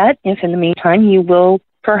will do that if in the meantime you will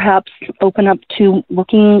perhaps open up to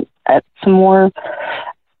looking at some more,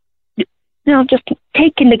 just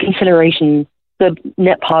take into consideration the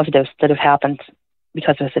net positives that have happened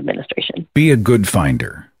because of this administration. Be a good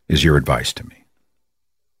finder is your advice to me.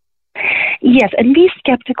 Yes, and be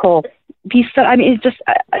skeptical.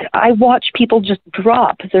 I watch people just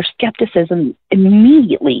drop their skepticism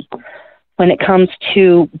immediately when it comes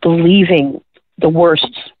to believing the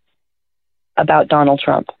worst about Donald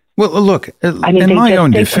Trump. Well, look, in my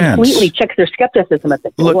own defense, they completely check their skepticism at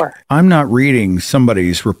the door. Look, I'm not reading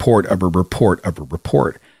somebody's report of a report of a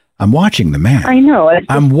report. I'm watching the man. I know.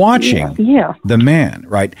 I'm watching the man,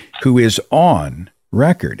 right, who is on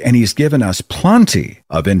record, and he's given us plenty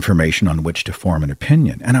of information on which to form an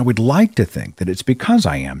opinion. And I would like to think that it's because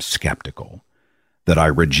I am skeptical that I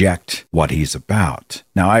reject what he's about.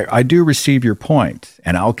 Now, I do receive your point,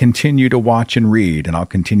 and I'll continue to watch and read, and I'll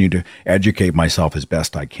continue to educate myself as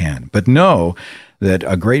best I can. But know that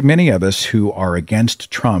a great many of us who are against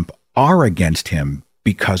Trump are against him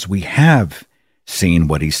because we have seen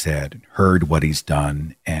what he said, heard what he's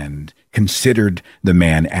done, and considered the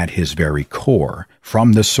man at his very core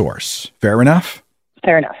from the source. Fair enough?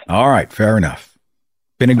 Fair enough. All right, fair enough.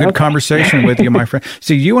 Been a good conversation with you, my friend.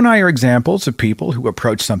 See, you and I are examples of people who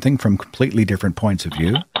approach something from completely different points of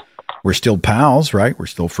view. We're still pals, right? We're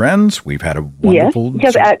still friends. We've had a wonderful...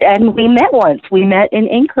 Yes, and we met once. We met in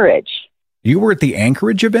Anchorage. You were at the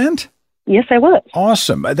Anchorage event? Yes, I was.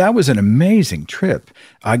 Awesome. That was an amazing trip.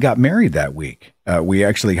 I got married that week. We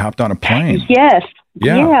actually hopped on a plane. Yes.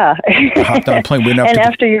 Yeah. Hopped on a plane. Went up and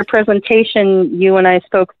after your presentation, you and I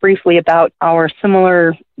spoke briefly about our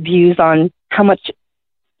similar views on how much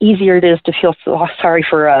easier it is to feel sorry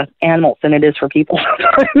for animals than it is for people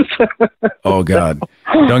sometimes. Oh, God.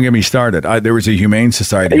 Don't get me started. There was a Humane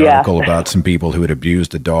Society article about some people who had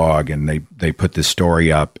abused a dog, and they put this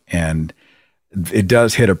story up, and it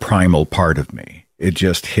does hit a primal part of me. It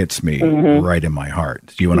just hits me right in my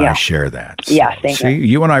heart. You and I share that. So, see,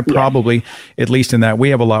 you and I probably, at least in that, we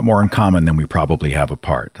have a lot more in common than we probably have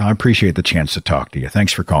apart. I appreciate the chance to talk to you.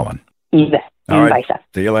 Thanks for calling. You bet. All right. Bye, Seth.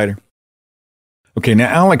 See you later. Okay, now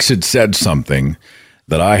Alex had said something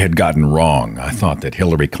that I had gotten wrong. I thought that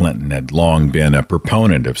Hillary Clinton had long been a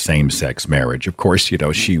proponent of same-sex marriage. Of course,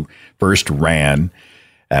 she first ran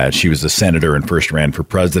She was a senator and first ran for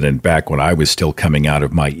president back when I was still coming out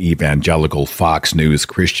of my evangelical Fox News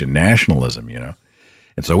Christian nationalism,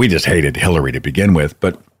 And so we just hated Hillary to begin with.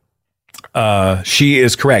 But she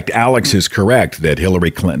is correct. Alex is correct that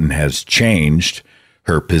Hillary Clinton has changed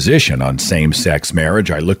her position on same-sex marriage.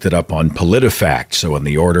 I looked it up on PolitiFact. So in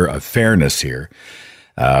the order of fairness here,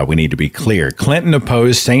 we need to be clear. Clinton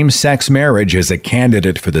opposed same-sex marriage as a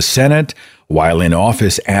candidate for the Senate, while in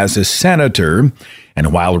office as a senator,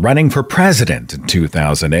 and while running for president in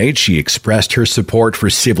 2008, she expressed her support for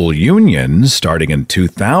civil unions starting in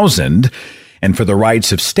 2000 and for the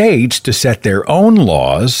rights of states to set their own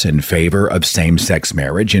laws in favor of same-sex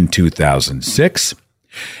marriage in 2006.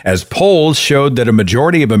 As polls showed that a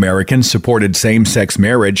majority of Americans supported same-sex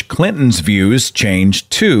marriage, Clinton's views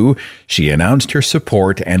changed too. She announced her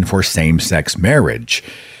support and for same-sex marriage.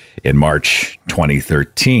 In March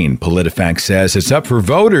 2013, PolitiFact says it's up for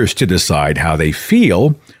voters to decide how they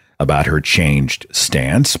feel about her changed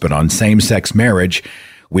stance, but on same-sex marriage,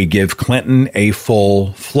 we give Clinton a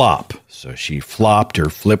full flop. So she flopped or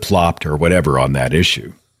flip-flopped or whatever on that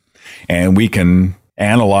issue. And we can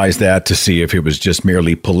analyze that to see if it was just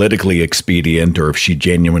merely politically expedient or if she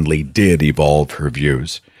genuinely did evolve her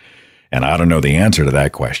views. And I don't know the answer to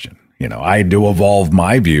that question. I had to evolve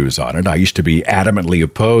my views on it. I used to be adamantly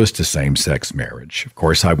opposed to same-sex marriage. Of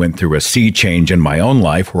course, I went through a sea change in my own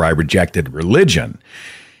life where I rejected religion.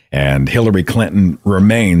 And Hillary Clinton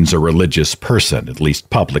remains a religious person, at least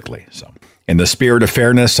publicly. So, in the spirit of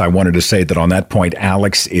fairness, I wanted to say that on that point,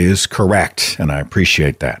 Alex is correct, and I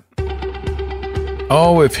appreciate that.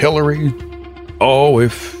 Oh, if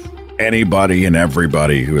anybody and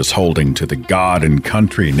everybody who is holding to the God and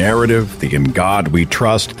country narrative, the in God we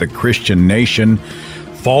trust, the Christian nation,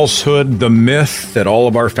 falsehood, the myth that all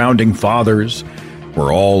of our founding fathers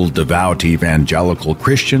were all devout evangelical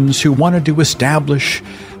Christians who wanted to establish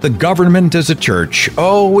the government as a church,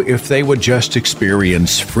 if they would just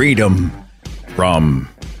experience freedom from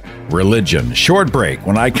religion. Short break.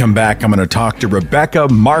 When I come back, I'm going to talk to Rebecca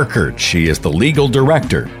Markert. She is the legal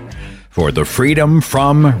director for the Freedom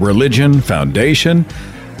from Religion Foundation.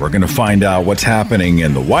 We're going to find out what's happening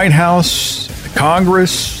in the White House, the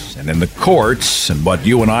Congress, and in the courts, and what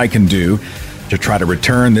you and I can do to try to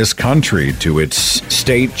return this country to its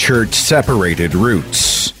state-church separated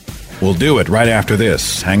roots. We'll do it right after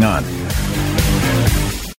this. Hang on.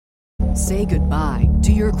 Say goodbye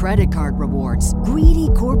to your credit card rewards. Greedy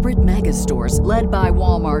corporate mega stores, led by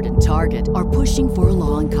Walmart and Target, are pushing for a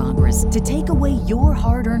law in Congress to take away your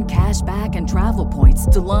hard-earned cash back and travel points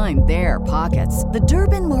to line their pockets. The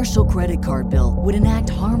Durbin-Marshall credit card bill would enact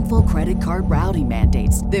harmful credit card routing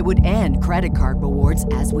mandates that would end credit card rewards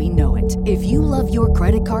as we know it. If you love your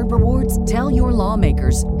credit card rewards, tell your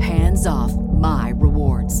lawmakers, hands off my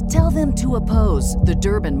rewards. Tell them to oppose the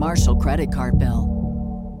Durbin-Marshall credit card bill.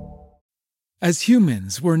 As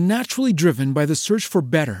humans, we're naturally driven by the search for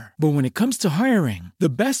better. But when it comes to hiring, the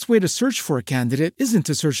best way to search for a candidate isn't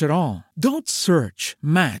to search at all. Don't search,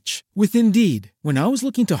 match with Indeed. When I was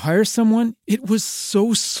looking to hire someone, it was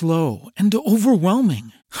so slow and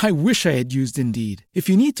overwhelming. I wish I had used Indeed. If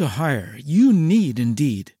you need to hire, you need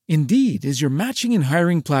Indeed. Indeed is your matching and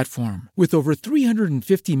hiring platform with over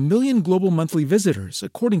 350 million global monthly visitors,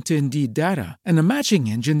 according to Indeed data, and a matching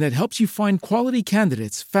engine that helps you find quality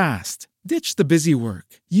candidates fast. Ditch the busy work.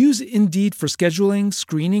 Use Indeed for scheduling,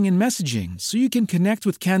 screening, and messaging so you can connect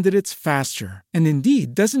with candidates faster. And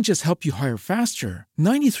Indeed doesn't just help you hire faster.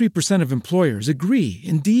 93% of employers agree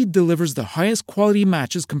Indeed delivers the highest quality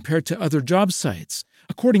matches compared to other job sites,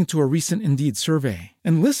 according to a recent Indeed survey.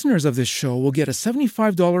 And listeners of this show will get a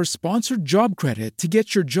 $75 sponsored job credit to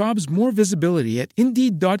get your jobs more visibility at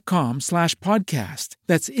Indeed.com/podcast.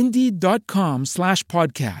 That's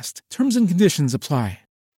Indeed.com/podcast. Terms and conditions apply.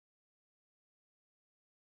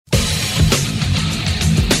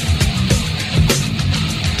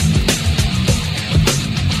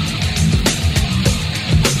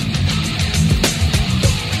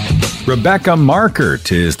 Rebecca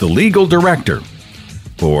Markert is the legal director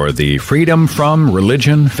for the Freedom from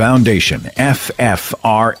Religion Foundation, FFRF.org.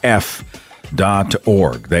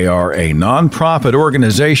 They are a nonprofit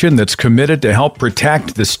organization that's committed to help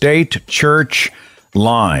protect the state-church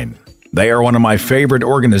line. They are one of my favorite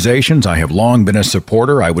organizations. I have long been a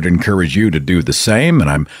supporter. I would encourage you to do the same, and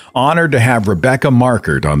I'm honored to have Rebecca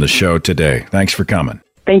Markert on the show today. Thanks for coming.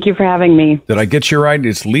 Thank you for having me. Did I get you right?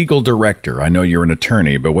 It's legal director. I know you're an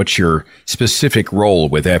attorney, but what's your specific role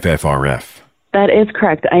with FFRF? That is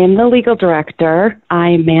correct. I am the legal director.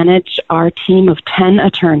 I manage our team of 10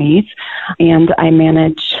 attorneys, and I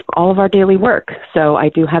manage all of our daily work. So I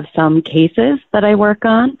do have some cases that I work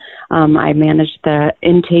on. I manage the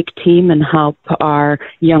intake team and help our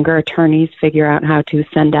younger attorneys figure out how to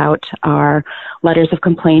send out our letters of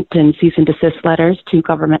complaint and cease and desist letters to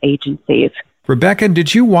government agencies. Rebecca,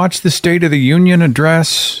 did you watch the State of the Union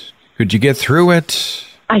address? Could you get through it?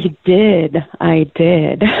 I did.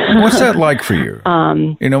 What's that like for you?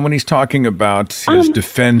 When he's talking about his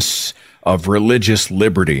defense of religious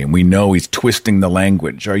liberty, and we know he's twisting the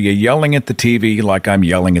language. Are you yelling at the TV like I'm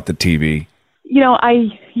yelling at the TV?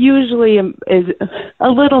 I usually am is a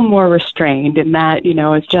little more restrained in that,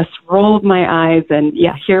 it's just rolled my eyes and,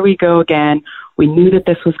 here we go again. We knew that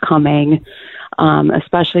this was coming,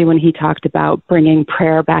 especially when he talked about bringing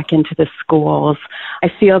prayer back into the schools. I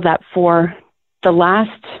feel that for the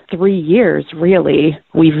last 3 years, really,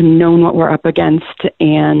 we've known what we're up against,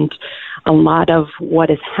 and a lot of what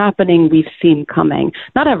is happening we've seen coming.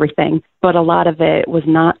 Not everything, but a lot of it was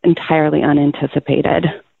not entirely unanticipated.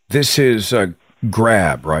 This is a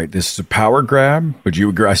grab, right? This is a power grab. Would you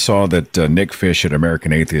agree? I saw that Nick Fish at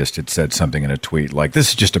American Atheist had said something in a tweet like, this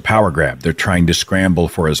is just a power grab. They're trying to scramble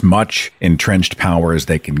for as much entrenched power as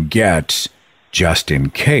they can get, just in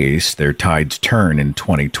case their tides turn in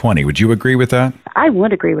 2020. Would you agree with that? I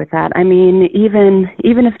would agree with that. I mean, even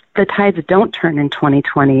if the tides don't turn in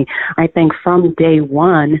 2020, I think from day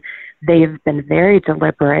one, they've been very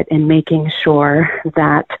deliberate in making sure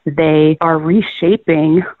that they are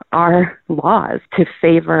reshaping our laws to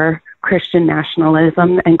favor Christian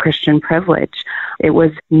nationalism and Christian privilege. It was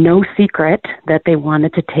no secret that they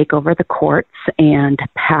wanted to take over the courts and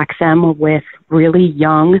pack them with really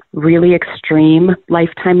young, really extreme,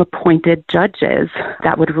 lifetime appointed judges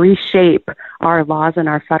that would reshape our laws and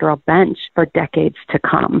our federal bench for decades to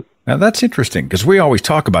come. Now that's interesting because we always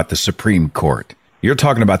talk about the Supreme Court. You're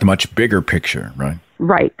talking about the much bigger picture, right?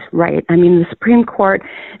 Right. I mean, the Supreme Court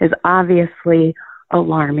is obviously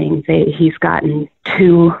alarming. He's gotten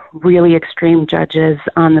 2 really extreme judges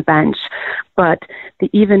on the bench. But the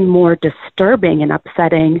even more disturbing and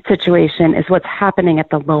upsetting situation is what's happening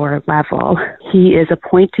at the lower level. He is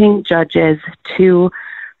appointing judges to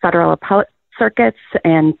federal appellate circuits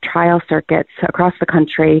and trial circuits across the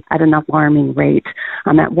country at an alarming rate.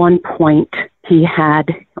 At one point, he had,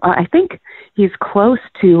 I think he's close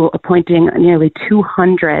to appointing nearly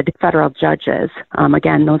 200 federal judges.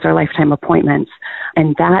 Again, those are lifetime appointments.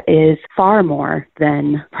 And that is far more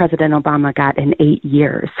than President Obama got in 8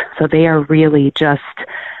 years. So they are really just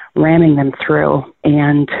ramming them through.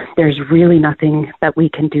 And there's really nothing that we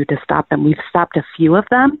can do to stop them. We've stopped a few of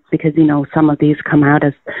them because, some of these come out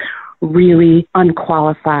as really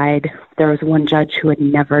unqualified. There was one judge who had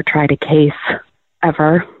never tried a case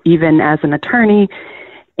ever, even as an attorney.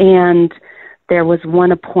 And there was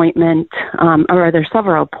one appointment, or there's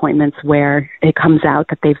several appointments where it comes out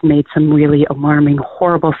that they've made some really alarming,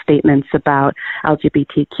 horrible statements about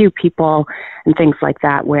LGBTQ people and things like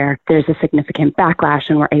that, where there's a significant backlash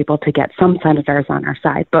and we're able to get some senators on our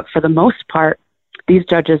side. But for the most part, these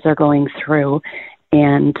judges are going through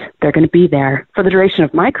and they're going to be there for the duration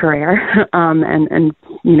of my career, and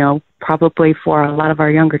probably for a lot of our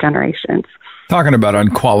younger generations. Talking about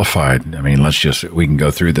unqualified, I mean, we can go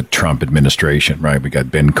through the Trump administration, right? We got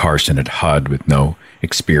Ben Carson at HUD with no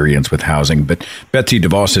experience with housing, but Betsy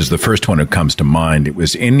DeVos is the first one who comes to mind. It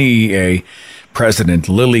was NEA President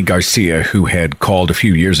Lily Garcia who had called a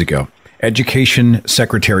few years ago. Education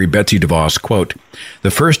Secretary Betsy DeVos, quote,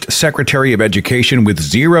 the first Secretary of Education with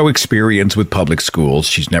 0 experience with public schools.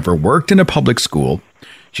 She's never worked in a public school.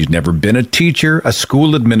 She's never been a teacher, a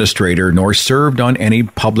school administrator, nor served on any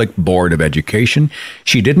public board of education.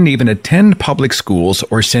 She didn't even attend public schools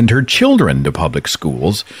or send her children to public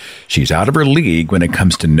schools. She's out of her league when it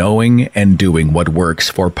comes to knowing and doing what works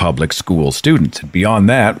for public school students. And beyond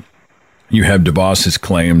that, you have DeVos's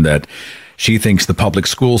claim that she thinks the public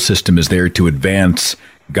school system is there to advance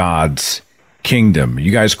God's kingdom.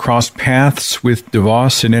 You guys cross paths with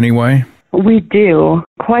DeVos in any way? We do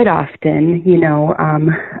quite often,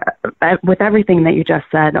 with everything that you just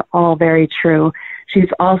said, all very true. She's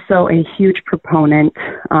also a huge proponent,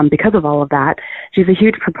 because of all of that, she's a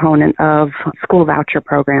huge proponent of school voucher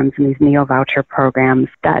programs and these neo-voucher programs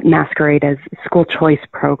that masquerade as school choice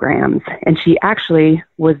programs. And she actually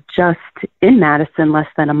was just in Madison less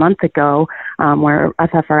than a month ago, where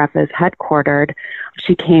FFRF is headquartered.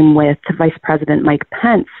 She came with Vice President Mike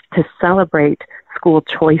Pence to celebrate School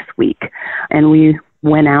Choice Week. And we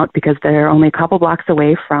went out because they're only a couple blocks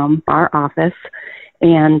away from our office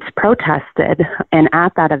and protested. And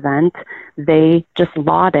at that event, they just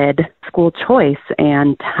lauded school choice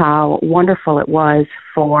and how wonderful it was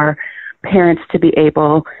for parents to be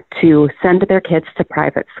able to send their kids to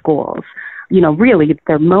private schools. Really,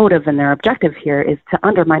 their motive and their objective here is to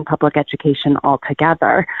undermine public education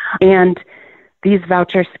altogether. And these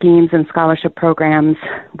voucher schemes and scholarship programs,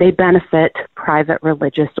 they benefit private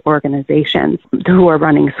religious organizations who are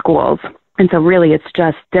running schools. And so really it's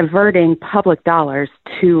just diverting public dollars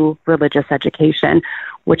to religious education,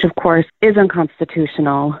 which of course is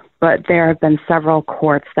unconstitutional, but there have been several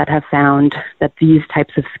courts that have found that these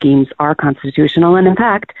types of schemes are constitutional. And in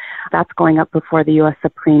fact, that's going up before the U.S.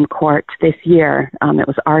 Supreme Court this year. It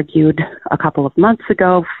was argued a couple of months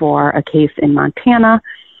ago for a case in Montana,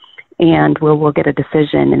 and we'll get a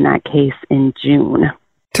decision in that case in June.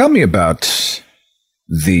 Tell me about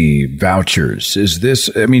the vouchers.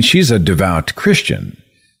 She's a devout Christian.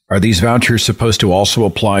 Are these vouchers supposed to also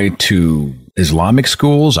apply to Islamic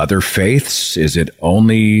schools, other faiths? Is it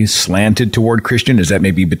only slanted toward Christian? Is that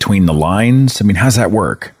maybe between the lines? How's that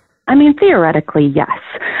work? Theoretically, yes.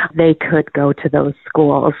 They could go to those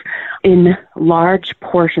schools. In large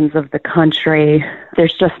portions of the country,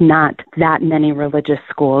 there's just not that many religious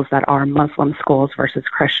schools that are Muslim schools versus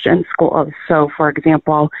Christian schools. So, for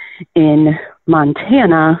example, in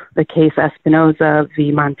Montana, the case Espinoza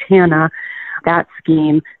v. Montana, that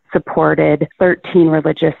scheme supported 13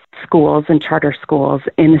 religious schools and charter schools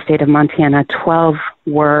in the state of Montana. 12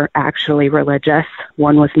 were actually religious,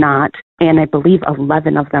 one was not, and I believe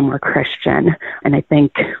 11 of them were Christian, and I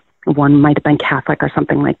think one might have been Catholic or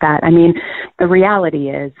something like that. The reality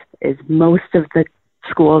is most of the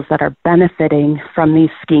schools that are benefiting from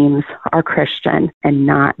these schemes are Christian and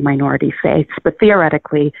not minority faiths. But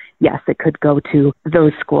theoretically, yes, it could go to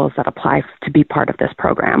those schools that apply to be part of this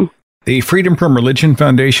program. The Freedom from Religion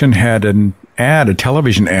Foundation had a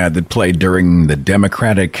television ad that played during the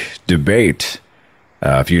Democratic debate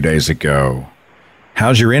a few days ago.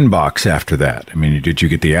 How's your inbox after that? Did you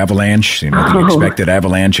get the avalanche, the expected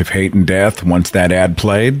avalanche of hate and death once that ad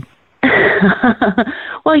played?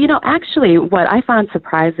 Well, actually, what I found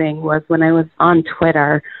surprising was when I was on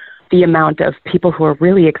Twitter, the amount of people who are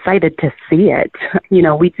really excited to see it.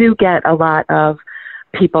 We do get a lot of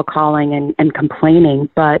people calling and complaining,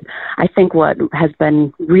 but I think what has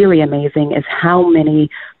been really amazing is how many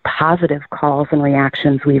positive calls and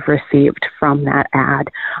reactions we've received from that ad.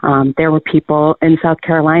 There were people in South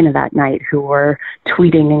Carolina that night who were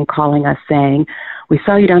tweeting and calling us saying, "We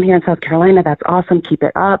saw you down here in South Carolina. That's awesome. Keep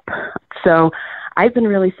it up." So I've been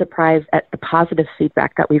really surprised at the positive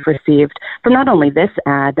feedback that we've received from not only this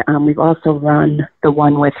ad, we've also run the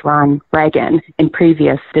one with Ron Reagan in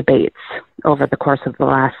previous debates over the course of the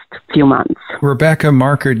last few months. Rebecca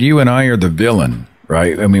Markert, you and I are the villain,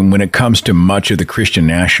 right? When it comes to much of the Christian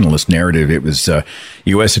nationalist narrative, it was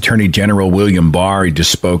U.S. Attorney General William Barr. He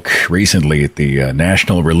just spoke recently at the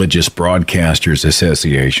National Religious Broadcasters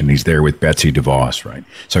Association. He's there with Betsy DeVos, right?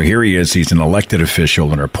 So here he is. He's an elected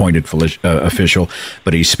official, an appointed official,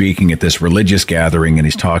 but he's speaking at this religious gathering, and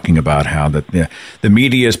he's talking about how the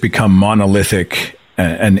media has become monolithic,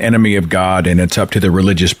 an enemy of God, and it's up to the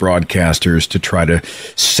religious broadcasters to try to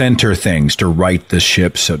center things, to right the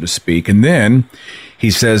ship, so to speak. And then he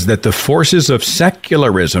says that the forces of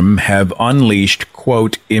secularism have unleashed,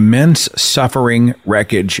 quote, immense suffering,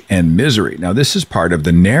 wreckage, and misery. Now, this is part of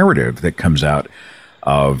the narrative that comes out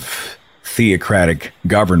of theocratic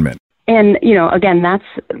government. And, again,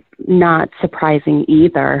 that's not surprising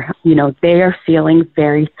either. They are feeling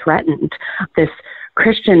very threatened. This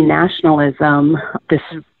Christian nationalism, this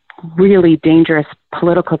really dangerous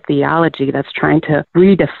political theology that's trying to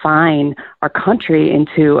redefine our country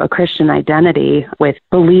into a Christian identity with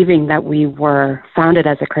believing that we were founded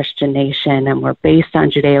as a Christian nation and we're based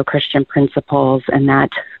on Judeo-Christian principles, and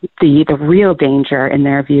that the real danger in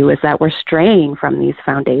their view is that we're straying from these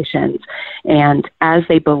foundations. And as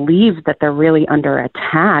they believe that they're really under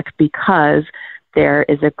attack because there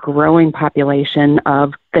is a growing population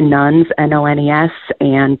of the nuns, N-O-N-E-S,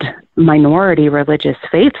 and minority religious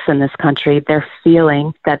faiths in this country, they're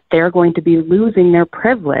feeling that they're going to be losing their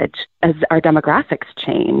privilege as our demographics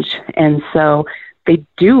change. And so they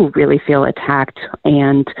do really feel attacked,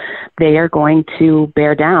 and they are going to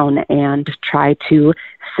bear down and try to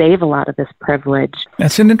save a lot of this privilege.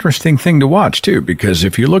 That's an interesting thing to watch, too, because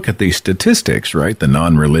if you look at the statistics, right, the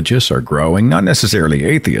non-religious are growing, not necessarily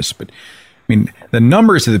atheists, but the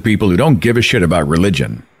numbers of the people who don't give a shit about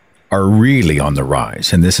religion are really on the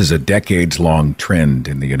rise. And this is a decades-long trend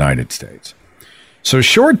in the United States. So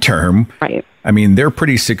short term, right. They're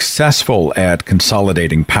pretty successful at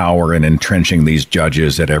consolidating power and entrenching these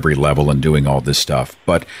judges at every level and doing all this stuff.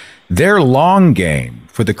 But their long game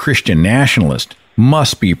for the Christian nationalist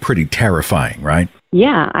must be pretty terrifying, right?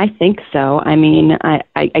 Yeah, I think so. I mean,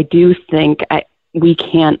 I do think we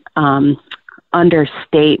can't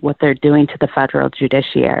understate what they're doing to the federal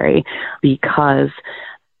judiciary, because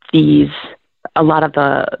a lot of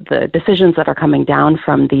the decisions that are coming down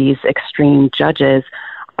from these extreme judges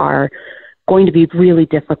are going to be really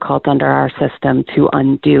difficult under our system to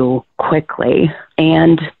undo quickly.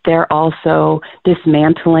 And they're also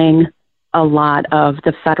dismantling a lot of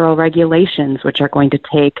the federal regulations, which are going to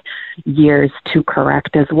take years to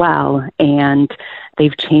correct as well. And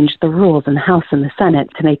they've changed the rules in the House and the Senate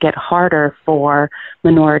to make it harder for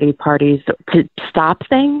minority parties to stop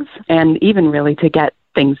things and even really to get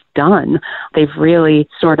things done. They've really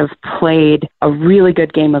sort of played a really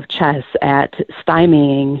good game of chess at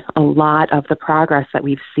stymieing a lot of the progress that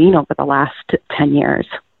we've seen over the last 10 years.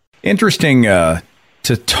 Interesting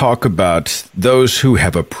to talk about those who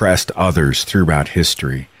have oppressed others throughout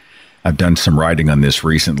history. I've done some writing on this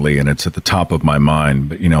recently, and it's at the top of my mind.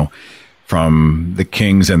 But, from the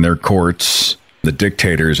kings and their courts, the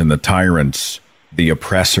dictators and the tyrants, the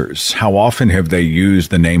oppressors, how often have they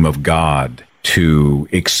used the name of God to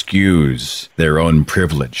excuse their own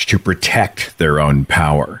privilege, to protect their own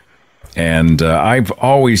power? And I've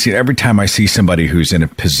always, every time I see somebody who's in a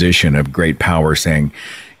position of great power saying,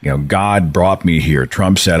 God brought me here.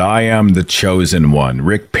 Trump said, I am the chosen one.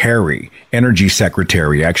 Rick Perry, Energy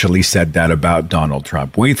Secretary, actually said that about Donald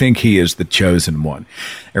Trump. We think he is the chosen one.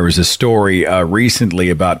 There was a story recently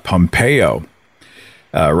about Pompeo.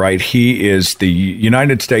 He is the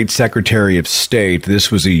United States Secretary of State. This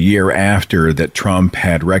was a year after that Trump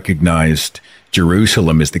had recognized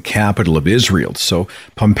Jerusalem as the capital of Israel. So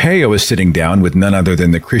Pompeo is sitting down with none other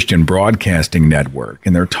than the Christian Broadcasting Network,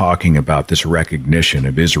 and they're talking about this recognition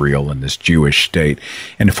of Israel and this Jewish state.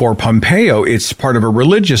 And for Pompeo, it's part of a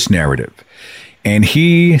religious narrative. And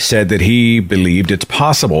he said that he believed it's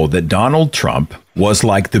possible that Donald Trump was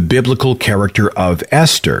like the biblical character of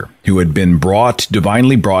Esther, who had been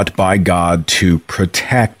divinely brought by God to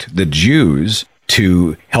protect the Jews,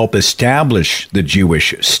 to help establish the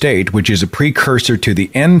Jewish state, which is a precursor to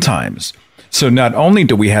the end times. So not only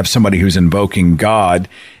do we have somebody who's invoking God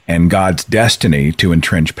and God's destiny to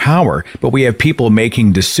entrench power, but we have people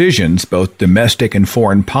making decisions, both domestic and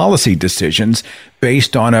foreign policy decisions,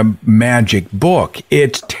 based on a magic book.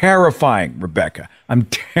 It's terrifying, Rebecca. I'm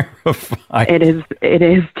terrified. It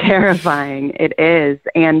is terrifying. It is.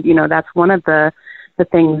 And, that's one of the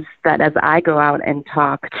things that as I go out and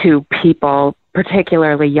talk to people,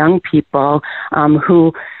 particularly young people,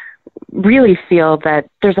 who really feel that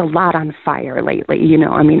there's a lot on fire lately.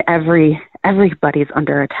 Everybody's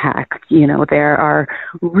under attack. There are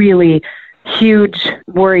really huge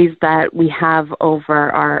worries that we have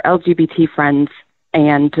over our LGBT friends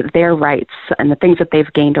and their rights and the things that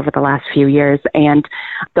they've gained over the last few years, and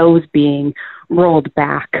those being rolled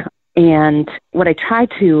back. And what I try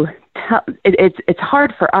to tell, it's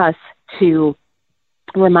hard for us to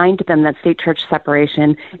remind them that state-church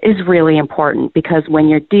separation is really important, because when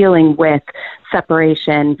you're dealing with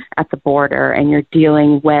separation at the border and you're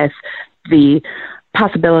dealing with the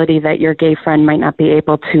possibility that your gay friend might not be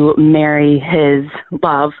able to marry his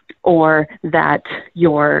love, or that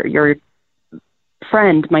your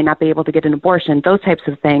friend might not be able to get an abortion, those types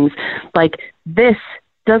of things, like this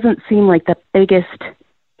doesn't seem like the biggest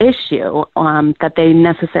issue that they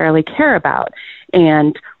necessarily care about.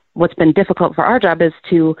 And what's been difficult for our job is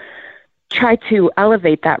to try to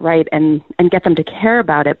elevate that right and get them to care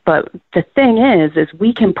about it. But the thing is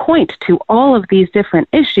we can point to all of these different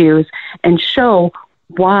issues and show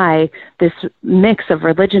why this mix of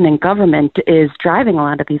religion and government is driving a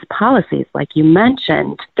lot of these policies. Like you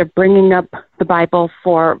mentioned, they're bringing up the Bible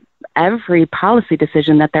for every policy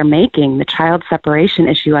decision that they're making. The child separation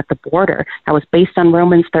issue at the border, that was based on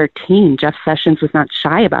Romans 13. Jeff Sessions was not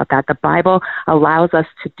shy about that. The Bible allows us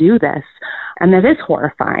to do this, and that is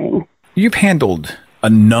horrifying. You've handled a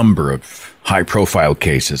number of high-profile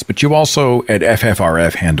cases, but you also at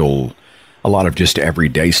FFRF handle a lot of just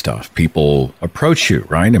everyday stuff. People approach you,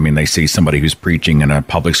 right? I mean, they see somebody who's preaching in a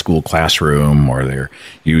public school classroom, or they're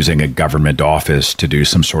using a government office to do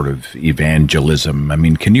some sort of evangelism. I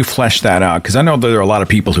mean, can you flesh that out? Because I know there are a lot of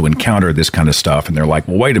people who encounter this kind of stuff and they're like,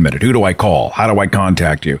 well, wait a minute, who do I call? How do I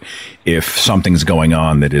contact you if something's going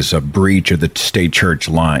on that is a breach of the state church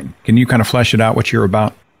line? Can you kind of flesh it out, what you're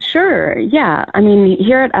about? Sure. Yeah. I mean,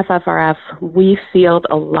 here at FFRF, we field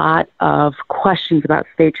a lot of questions about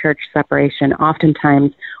state church separation.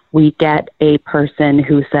 Oftentimes, we get a person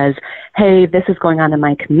who says, hey, this is going on in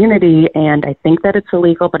my community, and I think that it's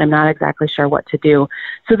illegal, but I'm not exactly sure what to do.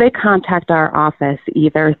 So they contact our office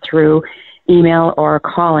either through email or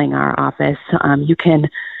calling our office. You can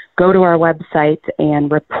go to our website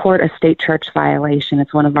and report a state church violation.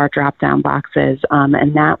 It's one of our drop-down boxes,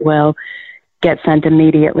 and that will get sent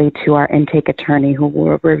immediately to our intake attorney, who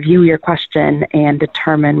will review your question and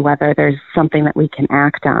determine whether there's something that we can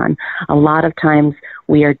act on. A lot of times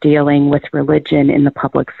we are dealing with religion in the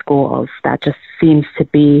public schools. That just seems to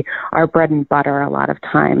be our bread and butter a lot of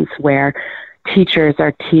times, where teachers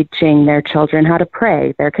are teaching their children how to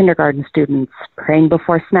pray, their kindergarten students praying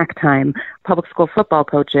before snack time, public school football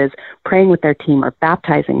coaches praying with their team or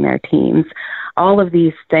baptizing their teams. All of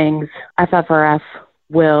these things, FFRF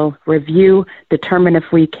will review, determine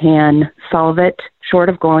if we can solve it short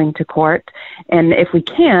of going to court. And if we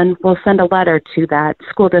can, we'll send a letter to that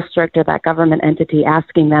school district or that government entity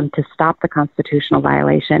asking them to stop the constitutional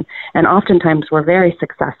violation. And oftentimes we're very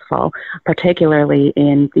successful, particularly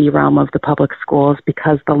in the realm of the public schools,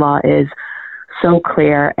 because the law is so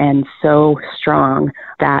clear and so strong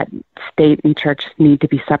that state and church need to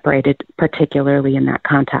be separated, particularly in that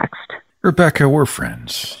context. Rebecca, we're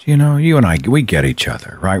friends. You know, you and I, we get each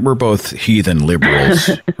other, right? We're both heathen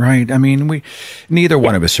liberals, right? I mean, neither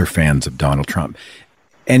one of us are fans of Donald Trump.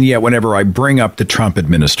 And yet, whenever I bring up the Trump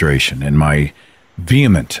administration and my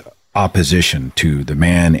vehement opposition to the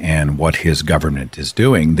man and what his government is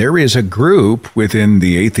doing, there is a group within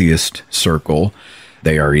the atheist circle.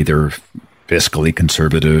 They are either fiscally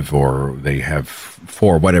conservative, or they have,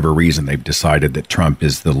 for whatever reason, they've decided that Trump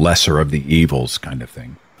is the lesser of the evils kind of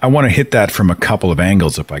thing. I want to hit that from a couple of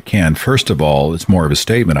angles if I can. First of all, it's more of a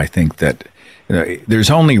statement. I think that there's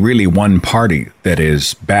only really one party that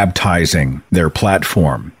is baptizing their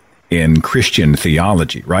platform in Christian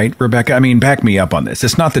theology, right, Rebecca? I mean, back me up on this.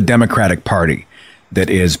 It's not the Democratic Party that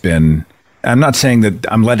has been, I'm not saying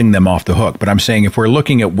that I'm letting them off the hook, but I'm saying if we're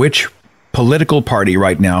looking at which political party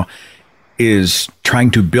right now is trying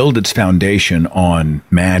to build its foundation on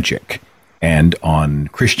magic and on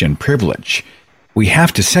Christian privilege, we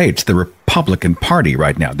have to say it's the Republican Party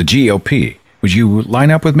right now, the GOP. Would you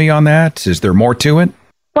line up with me on that? Is there more to it?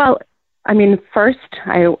 Well, I mean, first,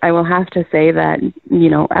 I will have to say that, you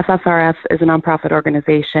know, FFRF is a nonprofit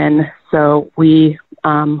organization, so we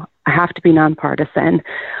have to be nonpartisan.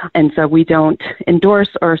 And so we don't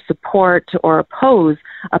endorse or support or oppose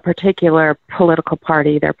a particular political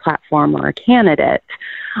party, their platform, or a candidate.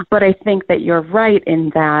 But I think that you're right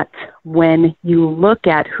in that when you look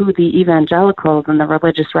at who the evangelicals and the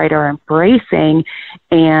religious right are embracing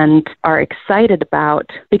and are excited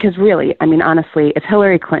about, because really, I mean, honestly, if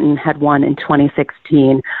Hillary Clinton had won in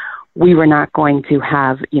 2016, we were not going to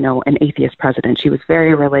have, you know, an atheist president. She was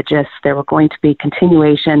very religious. There were going to be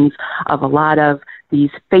continuations of a lot of these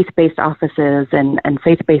faith-based offices and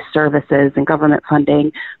faith-based services and government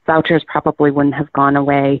funding. Vouchers probably wouldn't have gone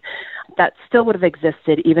away. That still would have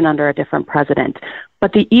existed even under a different president.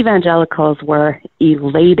 But the evangelicals were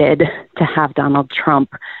elated to have Donald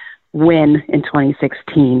Trump win in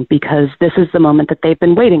 2016 because this is the moment that they've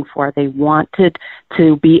been waiting for. They wanted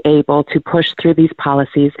to be able to push through these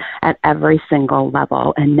policies at every single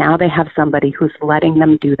level. And now they have somebody who's letting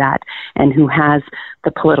them do that and who has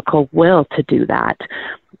the political will to do that.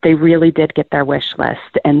 They really did get their wish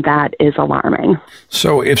list, and that is alarming.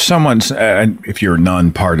 So if if you're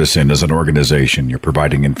nonpartisan as an organization, you're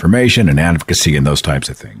providing information and advocacy and those types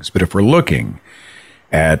of things. But if we're looking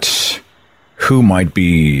at who might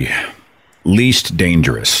be least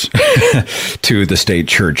dangerous to the state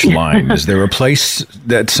church line, is there a place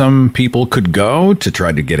that some people could go to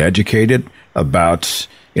try to get educated about,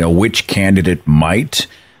 you know, which candidate might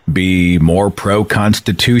be more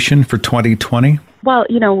pro-Constitution for 2020? Well,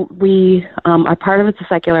 you know, we are part of the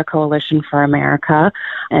Secular Coalition for America,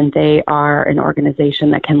 and they are an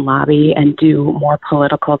organization that can lobby and do more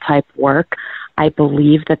political type work. I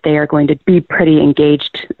believe that they are going to be pretty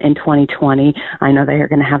engaged in 2020. I know they are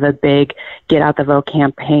going to have a big Get Out the Vote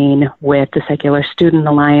campaign with the Secular Student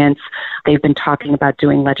Alliance. They've been talking about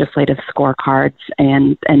doing legislative scorecards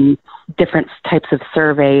and different types of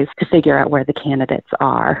surveys to figure out where the candidates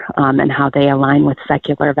are and how they align with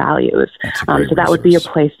secular values. So that would be a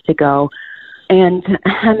place to go. And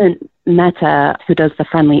Hemant Mehta, who does the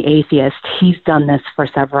Friendly Atheist, he's done this for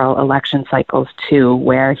several election cycles too,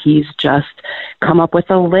 where he's just come up with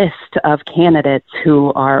a list of candidates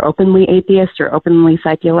who are openly atheist or openly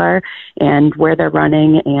secular and where they're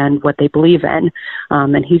running and what they believe in.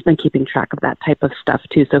 And he's been keeping track of that type of stuff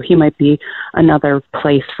too. So he might be another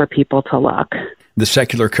place for people to look. The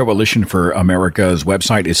Secular Coalition for America's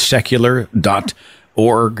website is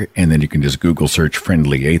secular.org, and then you can just Google search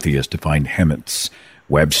Friendly Atheist to find Hemant's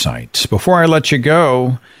website. Before I let you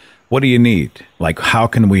go, what do you need? Like, how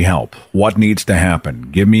can we help? What needs to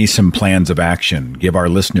happen? Give me some plans of action. Give our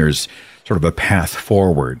listeners sort of a path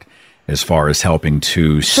forward as far as helping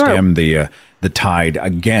to stem the tide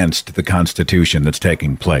against the Constitution that's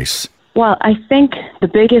taking place? Well, I think the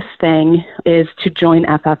biggest thing is to join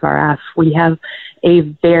FFRF. We have a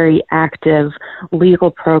very active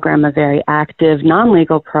legal program, a very active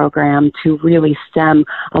non-legal program to really stem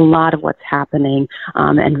a lot of what's happening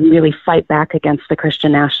and really fight back against the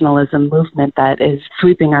Christian nationalism movement that is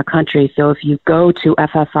sweeping our country. So if you go to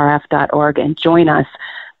ffrf.org and join us,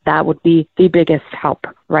 that would be the biggest help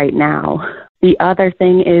right now. The other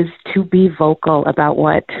thing is to be vocal about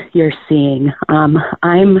what you're seeing.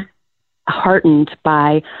 I'm heartened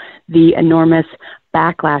by the enormous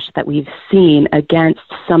backlash that we've seen against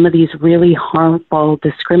some of these really harmful,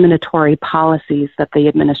 discriminatory policies that the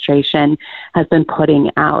administration has been putting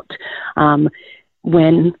out.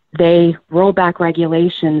 When they roll back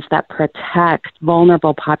regulations that protect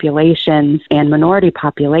vulnerable populations and minority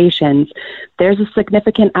populations, there's a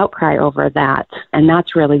significant outcry over that, and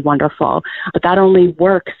that's really wonderful. But that only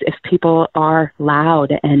works if people are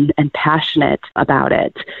loud and passionate about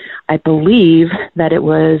it. I believe that it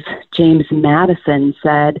was James Madison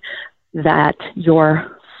said that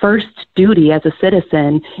your first duty as a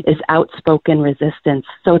citizen is outspoken resistance.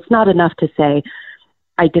 So it's not enough to say,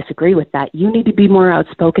 I disagree with that. You need to be more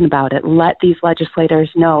outspoken about it. Let these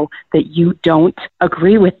legislators know that you don't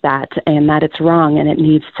agree with that and that it's wrong and it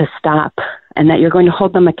needs to stop and that you're going to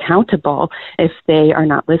hold them accountable if they are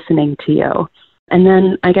not listening to you. And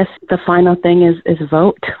then I guess the final thing is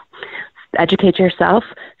vote. Educate yourself,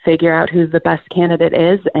 figure out who the best candidate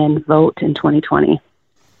is, and vote in 2020.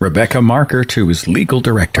 Rebecca Markert, who is legal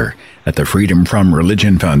director at the Freedom from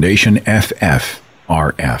Religion Foundation, FFRF.org.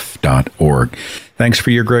 Thanks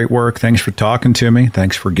for your great work. Thanks for talking to me.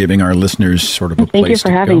 Thanks for giving our listeners sort of a place to go. Thank you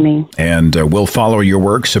for having me. And we'll follow your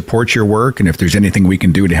work, support your work, and if there's anything we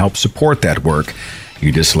can do to help support that work,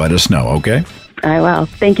 you just let us know, okay? I will.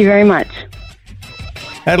 Thank you very much.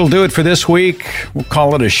 That'll do it for this week. We'll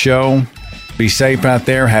call it a show. Be safe out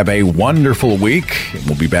there. Have a wonderful week.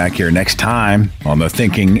 We'll be back here next time on the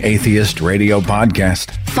Thinking Atheist Radio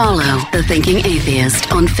Podcast. Follow The Thinking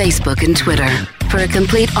Atheist on Facebook and Twitter for a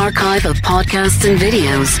complete archive of podcasts and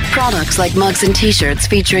videos, products like mugs and t-shirts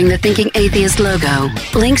featuring the Thinking Atheist logo,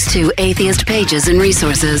 links to atheist pages and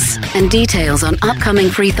resources, and details on upcoming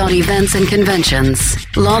Free Thought events and conventions.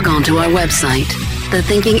 Log on to our website,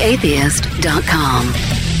 thethinkingatheist.com.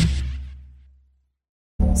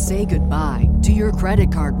 Say goodbye to your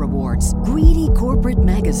credit card rewards. Greedy corporate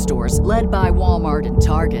mega stores, led by Walmart and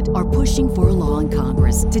Target, are pushing for a law in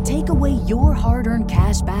Congress to take away your hard-earned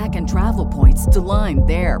cash back and travel points to line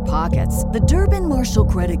their pockets. The Durbin-Marshall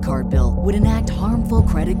credit card bill would enact harmful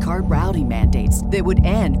credit card routing mandates that would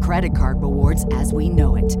end credit card rewards as we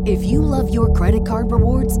know it. If you love your credit card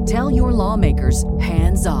rewards, tell your lawmakers,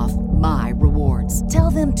 hands off my rewards. Tell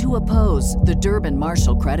them to oppose the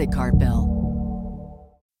Durbin-Marshall credit card bill.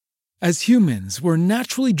 As humans, we're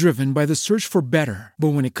naturally driven by the search for better.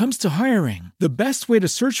 But when it comes to hiring, the best way to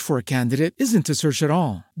search for a candidate isn't to search at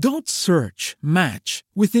all. Don't search, match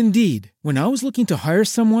with Indeed. When I was looking to hire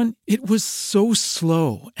someone, it was so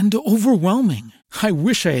slow and overwhelming. I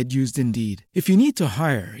wish I had used Indeed. If you need to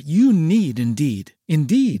hire, you need Indeed.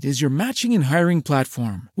 Indeed is your matching and hiring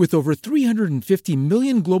platform with over 350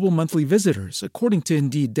 million global monthly visitors, according to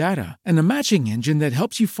Indeed data, and a matching engine that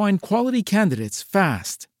helps you find quality candidates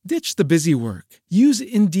fast. Ditch the busy work. Use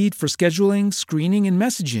Indeed for scheduling, screening, and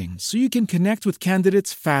messaging so you can connect with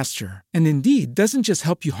candidates faster. And Indeed doesn't just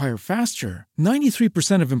help you hire faster.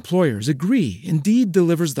 93% of employers agree Indeed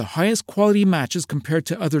delivers the highest quality matches compared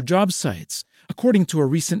to other job sites, according to a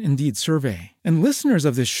recent Indeed survey. And listeners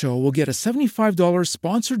of this show will get a $75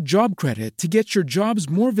 sponsored job credit to get your jobs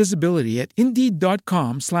more visibility at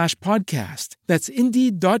Indeed.com/podcast. That's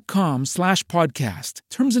Indeed.com/podcast.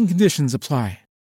 Terms and conditions apply.